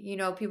busy. You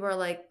know, people are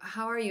like,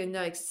 how are you? And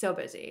they're like, so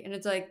busy. And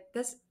it's like,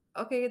 that's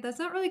okay. That's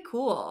not really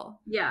cool.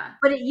 Yeah,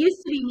 but it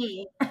used to be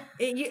me.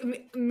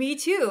 Me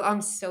too.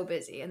 I'm so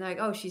busy. And they're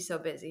like, oh, she's so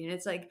busy. And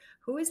it's like,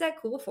 who is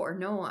that cool for?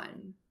 No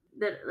one.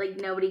 That like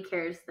nobody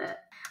cares.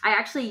 That I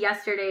actually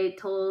yesterday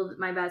told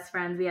my best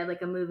friends we had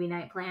like a movie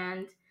night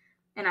planned,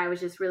 and I was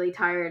just really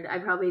tired. I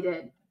probably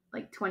did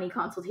like 20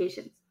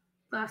 consultations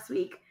last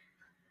week.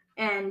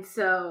 And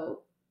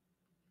so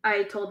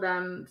I told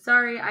them,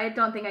 sorry, I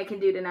don't think I can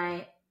do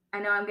tonight. I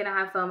know I'm going to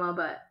have FOMO,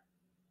 but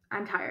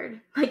I'm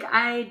tired. Like,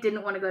 I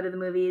didn't want to go to the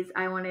movies.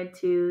 I wanted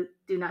to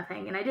do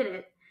nothing, and I did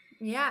it.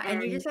 Yeah,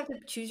 and you just have to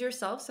choose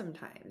yourself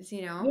sometimes,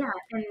 you know? Yeah,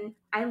 and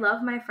I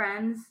love my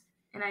friends,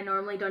 and I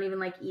normally don't even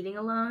like eating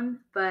alone,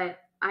 but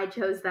I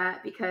chose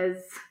that because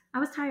I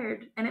was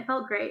tired, and it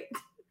felt great.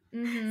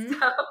 Mm-hmm.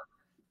 So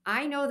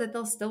I know that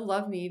they'll still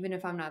love me even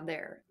if I'm not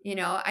there. You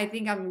know, I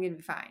think I'm going to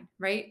be fine,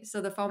 right?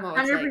 So the FOMO,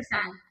 100%. it's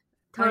like,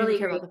 Totally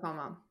care agree. about the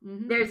FOMO.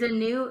 Mm-hmm. There's a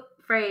new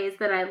phrase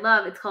that I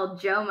love. It's called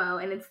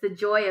JOMO, and it's the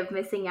joy of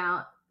missing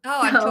out.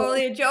 Oh, I'm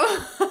totally a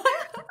JOMO.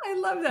 I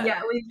love that.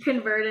 Yeah, we've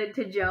converted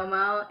to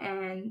JOMO,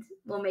 and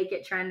we'll make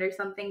it trend or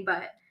something,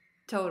 but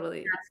totally,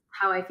 that's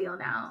how I feel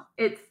now.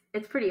 It's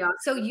pretty awesome.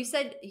 So you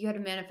said you had a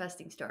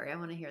manifesting story. I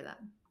want to hear that.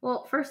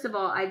 Well, first of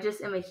all, I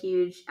just am a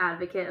huge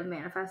advocate of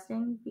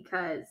manifesting,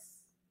 because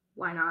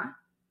why not?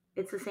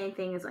 It's the same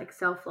thing as like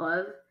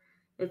self-love.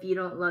 If you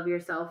don't love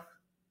yourself,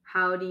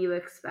 how do you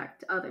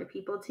expect other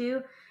people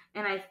to?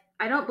 And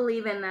I don't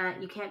believe in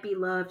that you can't be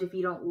loved if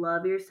you don't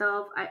love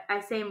yourself.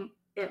 I say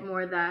it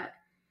more that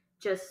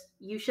just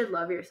you should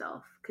love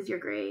yourself because you're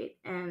great,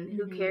 and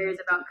who cares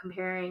about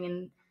comparing?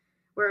 And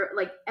we're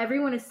like,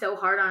 everyone is so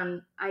hard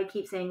on, I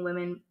keep saying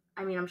women,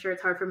 I mean, I'm sure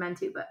it's hard for men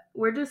too, but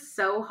we're just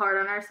so hard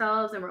on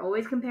ourselves, and we're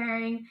always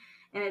comparing.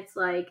 And it's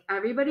like,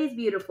 everybody's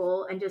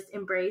beautiful, and just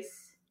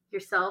embrace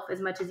yourself as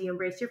much as you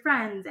embrace your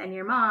friends and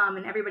your mom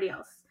and everybody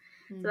else.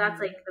 So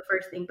that's like the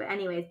first thing. But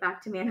anyways,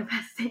 back to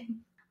manifesting.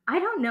 I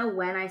don't know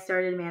when I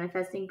started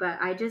manifesting, but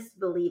I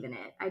just believe in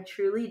it. I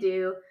truly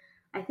do.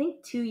 I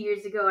think 2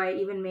 years ago, I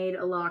even made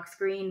a lock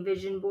screen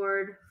vision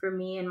board for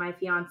me and my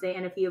fiance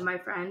and a few of my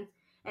friends.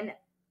 And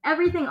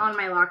everything on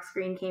my lock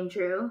screen came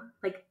true.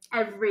 Like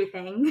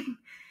everything.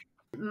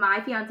 My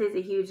fiance is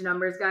a huge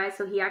numbers guy.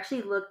 So he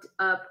actually looked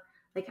up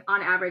like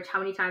on average, how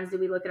many times do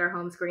we look at our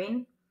home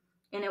screen?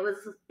 And it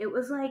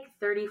was like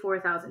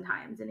 34,000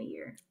 times in a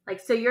year. Like,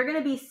 so you're going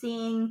to be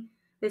seeing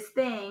this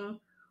thing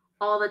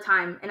all the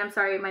time. And I'm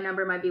sorry, my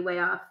number might be way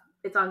off.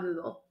 It's on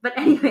Google. But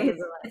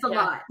anyways, it's a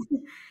lot.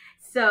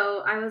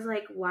 So I was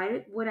like,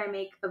 why would I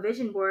make a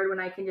vision board when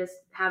I can just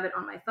have it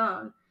on my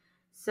phone?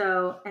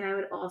 So, and I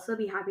would also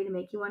be happy to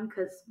make you one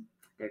because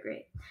they're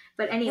great.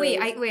 But anyway,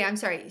 wait, I'm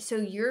sorry.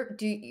 So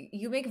do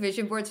you make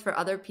vision boards for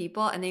other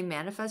people and they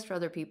manifest for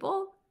other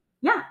people?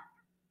 Yeah.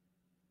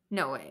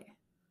 No way.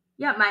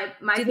 Yeah,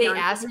 my Did they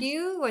ask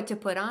you what to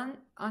put on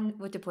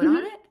what to put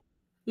on it?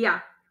 Yeah.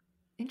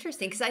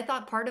 Interesting, because I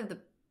thought part of the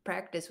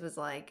practice was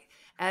like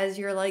as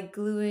you're like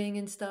gluing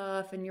and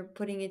stuff and you're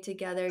putting it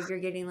together, you're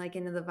getting like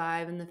into the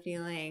vibe and the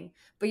feeling.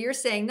 But you're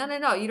saying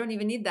no, you don't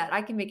even need that.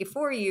 I can make it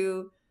for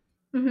you.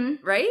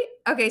 Right?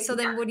 Okay, so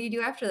then what do you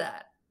do after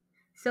that?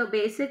 So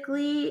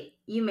basically,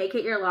 you make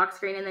it your lock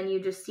screen and then you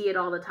just see it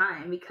all the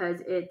time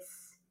because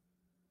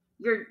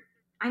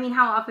I mean,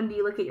 how often do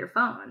you look at your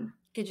phone?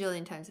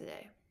 Gajillion times a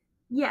day.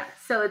 Yeah,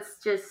 so it's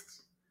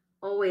just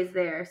always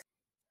there.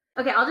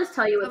 Okay, I'll just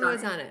tell you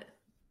what's on it.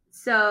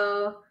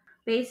 So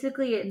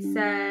basically it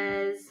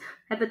says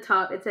at the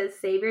top, it says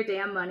save your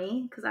damn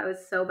money, because I was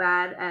so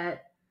bad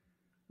at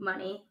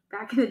money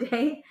back in the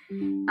day,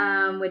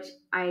 which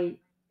I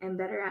am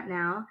better at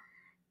now.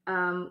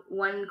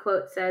 One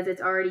quote says,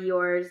 it's already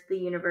yours, the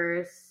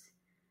universe.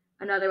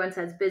 Another one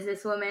says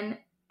businesswoman,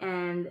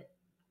 and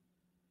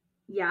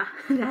yeah,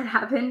 that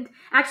happened.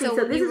 Actually,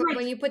 so this is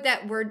when you put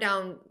that word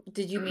down,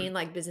 did you mean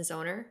like business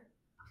owner?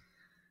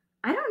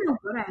 I don't know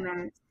what I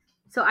meant.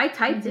 So I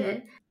typed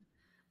it,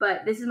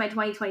 but this is my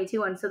 2022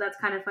 one, so that's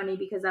kind of funny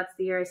because that's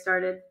the year I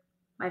started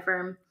my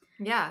firm.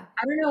 Yeah.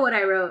 I don't know what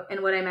I wrote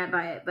and what I meant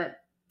by it, but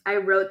I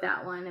wrote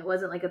that one. It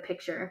wasn't like a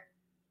picture.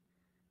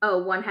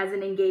 Oh, one has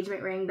an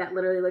engagement ring that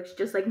literally looks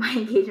just like my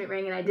engagement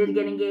ring, and I did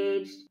get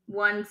engaged.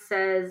 One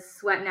says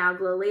sweat now,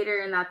 glow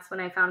later, and that's when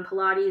I found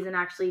Pilates and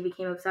actually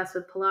became obsessed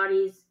with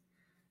Pilates.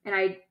 And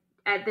I,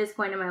 at this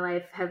point in my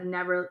life, have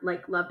never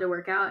like loved to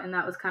work out, and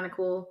that was kind of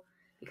cool.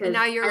 And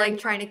now you're like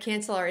trying to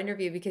cancel our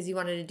interview because you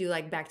wanted to do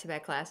like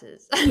back-to-back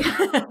classes.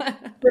 Yeah,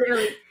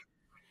 literally.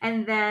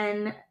 And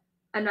then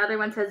another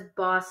one says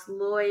boss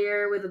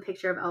lawyer with a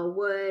picture of Elle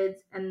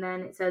Woods, and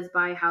then it says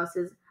buy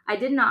houses. I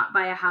did not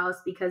buy a house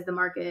because the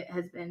market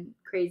has been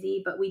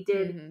crazy, but we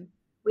did.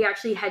 We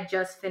actually had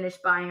just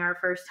finished buying our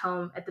first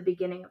home at the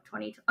beginning of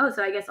 2020. Oh,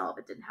 so I guess all of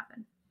it didn't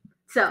happen.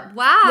 So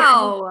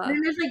wow. Yeah,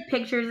 and there's like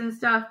pictures and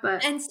stuff,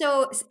 but and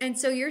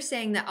so you're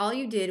saying that all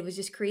you did was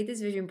just create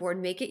this vision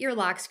board, make it your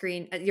lock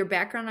screen, your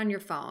background on your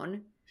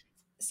phone.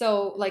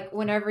 So like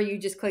whenever you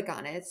just click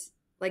on it, it's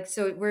like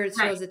so where it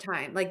shows the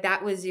time, like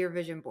that was your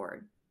vision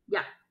board.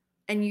 Yeah.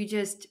 And you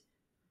just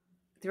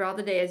throughout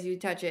the day as you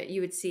touch it,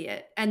 you would see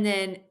it. And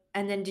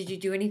then did you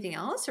do anything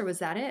else, or was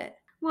that it?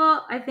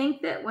 Well, I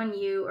think that when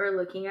you are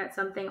looking at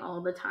something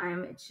all the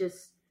time, it's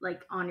just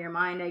like on your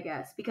mind, I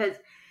guess, because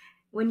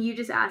when you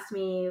just asked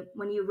me,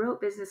 when you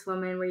wrote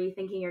businesswoman, were you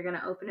thinking you're going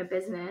to open a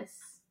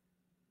business?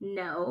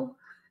 No.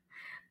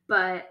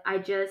 But I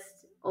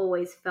just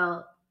always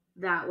felt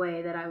that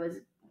way, that I was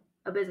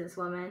a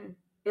businesswoman.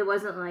 It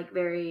wasn't like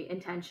very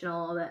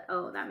intentional that,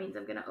 oh, that means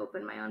I'm going to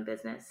open my own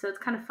business. So it's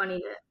kind of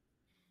funny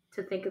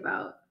to think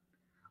about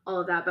all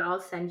of that, but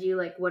I'll send you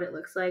like what it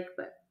looks like.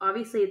 But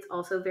obviously it's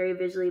also very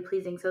visually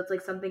pleasing. So it's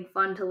like something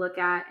fun to look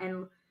at.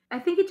 And I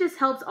think it just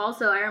helps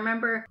also. I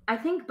remember, I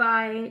think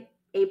by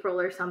April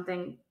or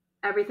something,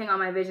 everything on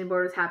my vision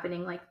board was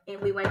happening. Like, and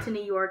we went to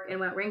New York and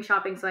went ring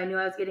shopping. So I knew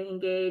I was getting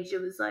engaged.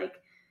 It was like,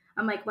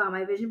 I'm like, wow,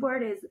 my vision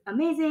board is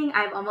amazing.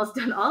 I've almost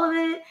done all of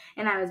it.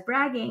 And I was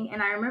bragging.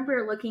 And I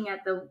remember looking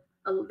at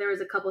there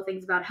was a couple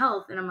things about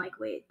health. And I'm like,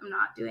 wait, I'm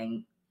not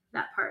doing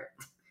that part.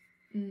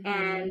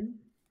 And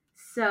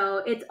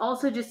so it's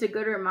also just a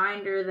good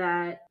reminder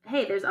that,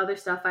 hey, there's other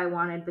stuff I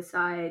wanted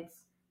besides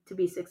to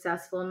be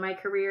successful in my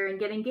career and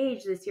get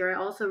engaged this year. I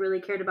also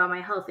really cared about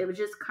my health. It was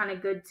just kind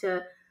of good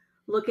to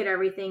look at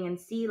everything and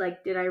see,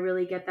 like, did I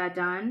really get that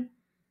done?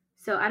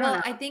 So I don't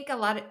know. I think a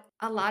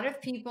lot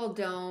of people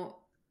don't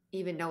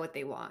even know what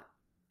they want.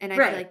 And I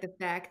feel like the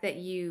fact that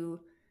you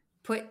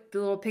put the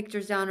little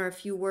pictures down or a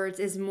few words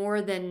is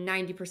more than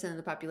 90% of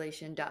the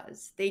population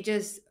does. They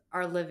just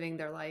are living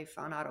their life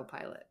on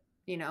autopilot.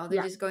 You know,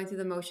 they're just going through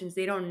the motions.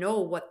 They don't know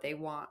what they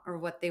want or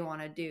what they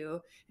want to do.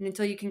 And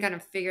until you can kind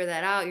of figure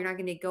that out, you're not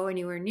going to go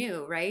anywhere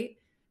new, right?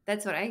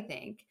 That's what I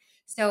think.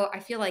 So I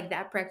feel like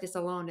that practice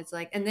alone, it's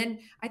like, and then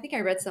I think I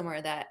read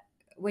somewhere that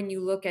when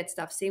you look at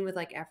stuff, same with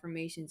like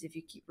affirmations, if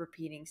you keep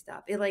repeating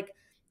stuff, it like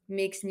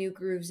makes new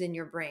grooves in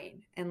your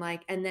brain. And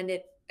like, and then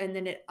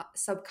it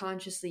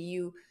subconsciously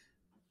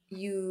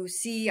you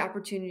see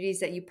opportunities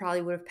that you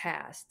probably would have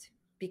passed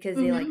because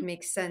they like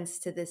make sense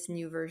to this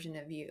new version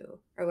of you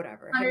or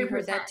whatever. 100%. Have you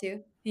heard that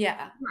too?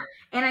 Yeah.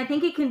 And I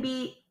think it can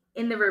be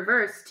in the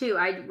reverse too.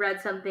 I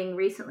read something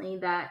recently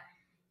that,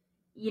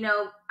 you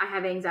know, I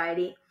have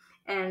anxiety,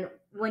 and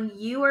when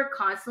you are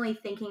constantly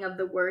thinking of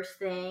the worst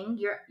thing,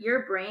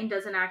 your brain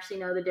doesn't actually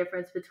know the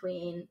difference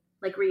between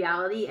like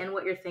reality and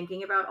what you're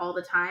thinking about all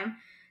the time.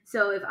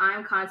 So if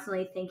I'm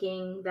constantly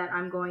thinking that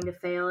I'm going to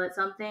fail at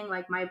something,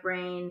 like my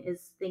brain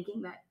is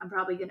thinking that I'm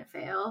probably going to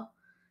fail.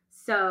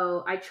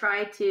 So I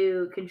try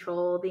to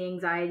control the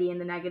anxiety and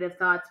the negative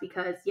thoughts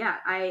because, yeah,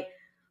 I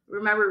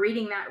remember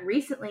reading that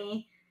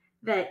recently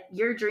that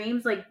your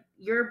dreams, like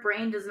your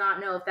brain does not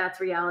know if that's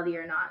reality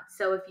or not.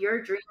 So if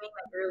you're dreaming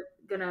that you're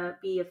going to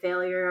be a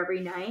failure every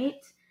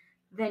night,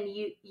 then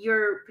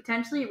you're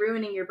potentially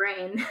ruining your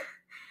brain.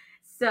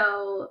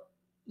 So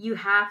you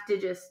have to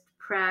just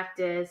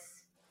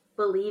practice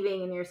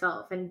believing in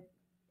yourself. And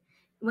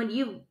when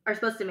you are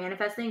supposed to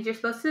manifest things, you're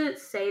supposed to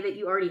say that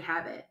you already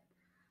have it.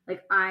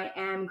 Like, I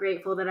am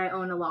grateful that I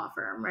own a law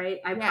firm, right?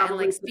 I Yeah, and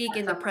probably like speak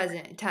in the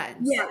present tense.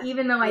 Yeah,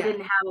 even though I Yeah.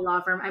 didn't have a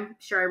law firm, I'm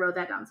sure I wrote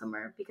that down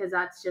somewhere because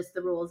that's just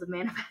the rules of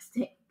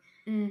manifesting.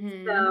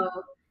 Mm-hmm.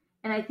 So,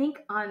 and I think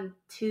on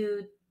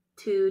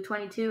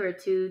 2/22 or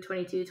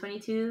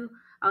 2/22/22,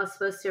 I was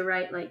supposed to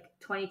write like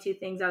 22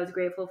 things I was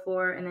grateful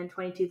for and then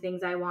 22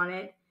 things I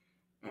wanted.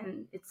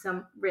 And it's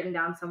written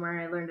down somewhere.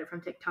 I learned it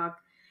from TikTok.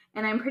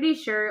 And I'm pretty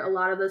sure a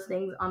lot of those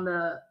things on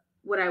the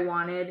what I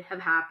wanted have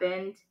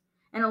happened.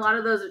 And a lot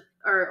of those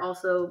are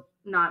also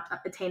not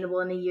attainable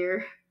in a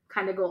year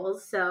kind of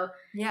goals. So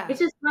Yeah. it's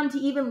just fun to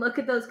even look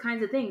at those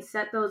kinds of things,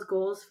 set those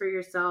goals for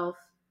yourself,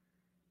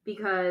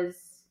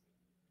 because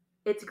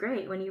it's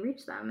great when you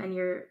reach them and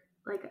you're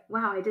like,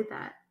 wow, I did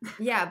that.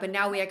 Yeah, but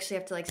now we actually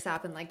have to like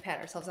stop and like pat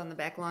ourselves on the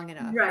back long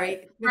enough, Right.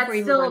 right?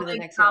 That's still a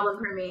big problem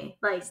for me.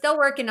 Like, still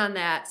working on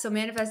that. So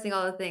manifesting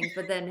all the things,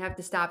 but then have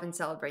to stop and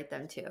celebrate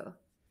them too.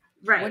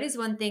 Right. What is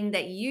one thing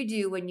that you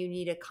do when you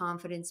need a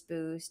confidence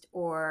boost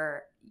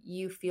or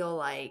you feel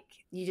like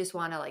you just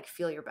want to like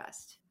feel your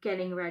best?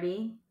 Getting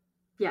ready.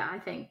 Yeah, I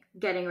think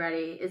getting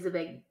ready is a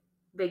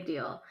big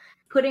deal.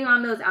 Putting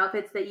on those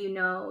outfits that you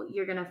know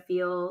you're going to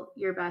feel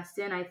your best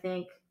in, I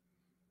think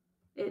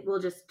it will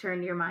just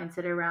turn your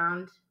mindset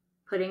around.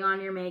 Putting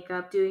on your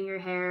makeup, doing your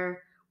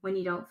hair when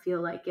you don't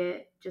feel like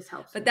it just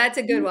helps. But that's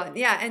a good one.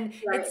 Yeah. And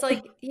Right. it's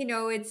like,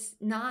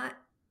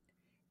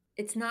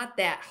 it's not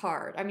that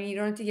hard. I mean, you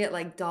don't have to get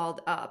like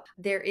dolled up.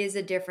 There is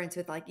a difference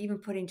with like even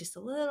putting just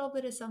a little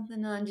bit of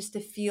something on just to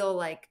feel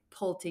like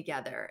pulled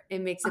together. It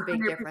makes a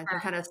big 100%. difference than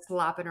kind of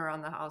slopping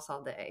around the house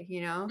all day,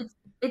 you know?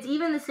 It's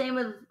even the same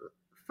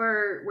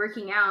for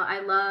working out.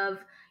 I love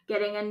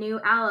getting a new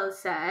aloe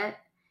set.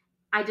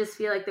 I just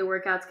feel like the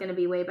workout's going to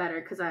be way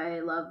better because I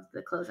love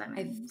the clothes I'm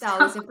in.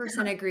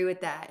 1,000% agree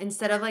with that.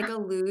 Instead of like a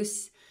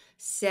loose,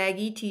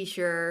 saggy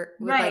t-shirt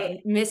with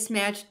like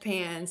mismatched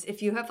pants,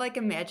 if you have like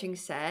a matching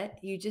set,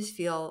 you just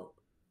feel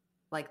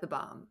like the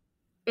bomb.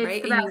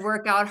 Right? And you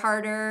work out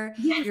harder.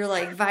 Yes. You're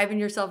like vibing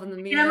yourself in the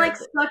mirror. And I'm like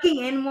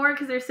sucking in more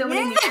because there's so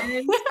many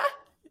mirrors.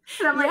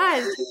 And I'm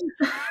yes.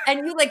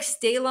 And you like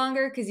stay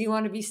longer because you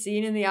want to be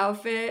seen in the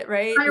outfit,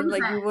 right? 100%. And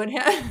like you would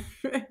have.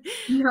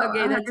 No,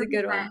 okay, that's 100%. a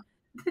good one.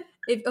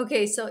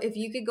 So if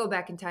you could go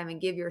back in time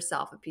and give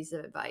yourself a piece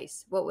of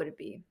advice, what would it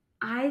be?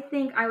 I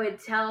think I would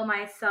tell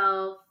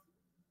myself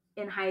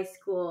in high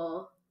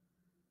school,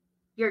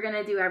 you're going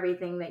to do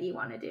everything that you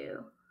want to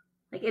do.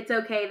 Like, it's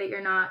okay that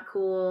you're not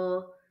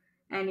cool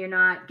and you're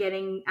not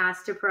getting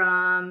asked to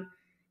prom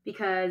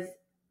because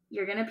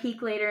you're going to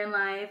peak later in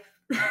life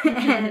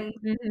and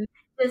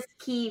just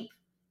keep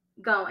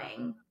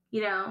going,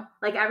 you know,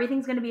 like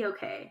everything's going to be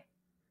okay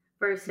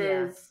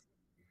versus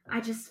I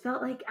just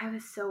felt like I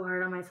was so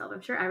hard on myself.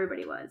 I'm sure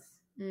everybody was.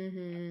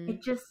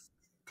 It just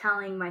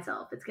telling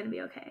myself it's going to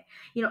be okay.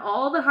 You know,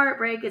 all the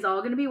heartbreak is all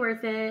going to be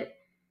worth it.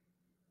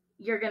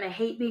 You're going to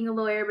hate being a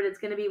lawyer, but it's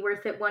going to be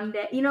worth it one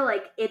day. You know,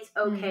 like it's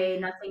okay.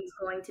 Nothing's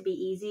going to be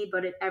easy,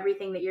 but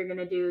everything that you're going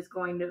to do is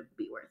going to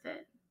be worth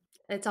it.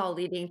 It's all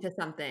leading to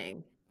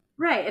something.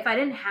 Right. If I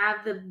didn't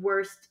have the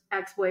worst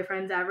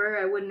ex-boyfriends ever,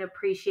 I wouldn't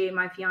appreciate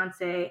my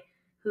fiance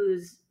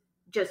who's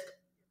just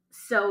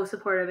so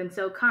supportive and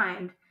so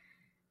kind.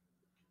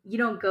 You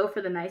don't go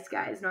for the nice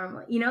guys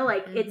normally, you know,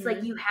 like it's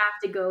like you have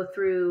to go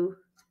through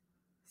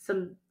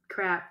some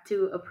crap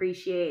to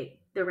appreciate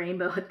the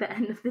rainbow at the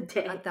end of the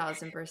day.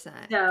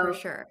 1,000%. So, for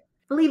sure.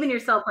 Believe in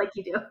yourself like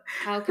you do.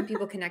 How can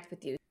people connect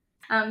with you?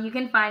 You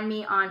can find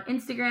me on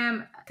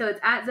Instagram. So it's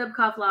at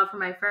Zubkoff Law for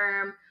my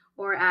firm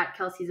or at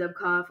Kelsey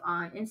Zubkoff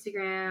on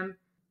Instagram.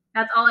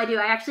 That's all I do.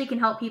 I actually can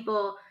help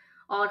people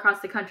all across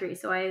the country.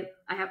 So I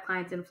have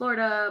clients in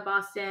Florida,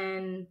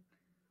 Boston,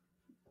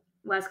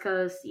 West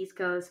Coast, East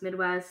Coast,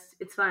 Midwest.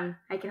 It's fun.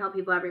 I can help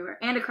people everywhere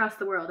and across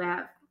the world. I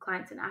have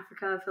clients in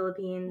Africa,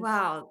 Philippines.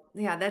 Wow.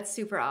 Yeah, that's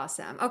super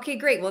awesome. Okay,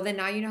 great. Well, then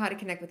now you know how to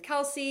connect with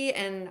Kelsey,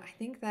 and I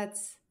think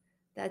that's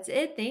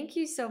it. Thank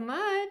you so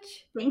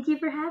much. Thank you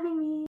for having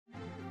me.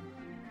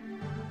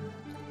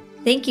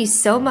 Thank you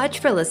so much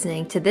for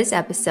listening to this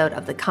episode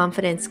of the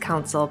Confidence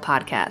Council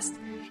podcast.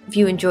 If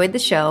you enjoyed the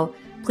show,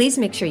 please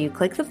make sure you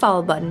click the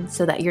follow button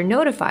so that you're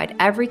notified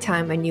every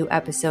time a new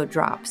episode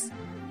drops.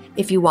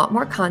 If you want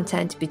more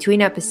content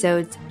between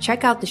episodes,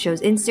 check out the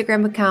show's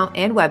Instagram account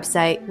and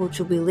website, which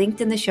will be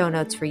linked in the show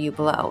notes for you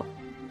below.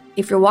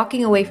 If you're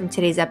walking away from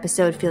today's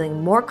episode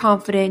feeling more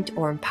confident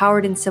or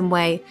empowered in some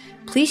way,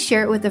 please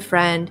share it with a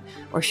friend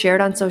or share it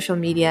on social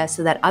media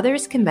so that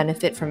others can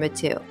benefit from it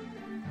too.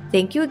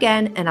 Thank you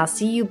again, and I'll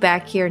see you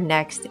back here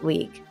next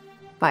week.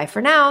 Bye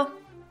for now.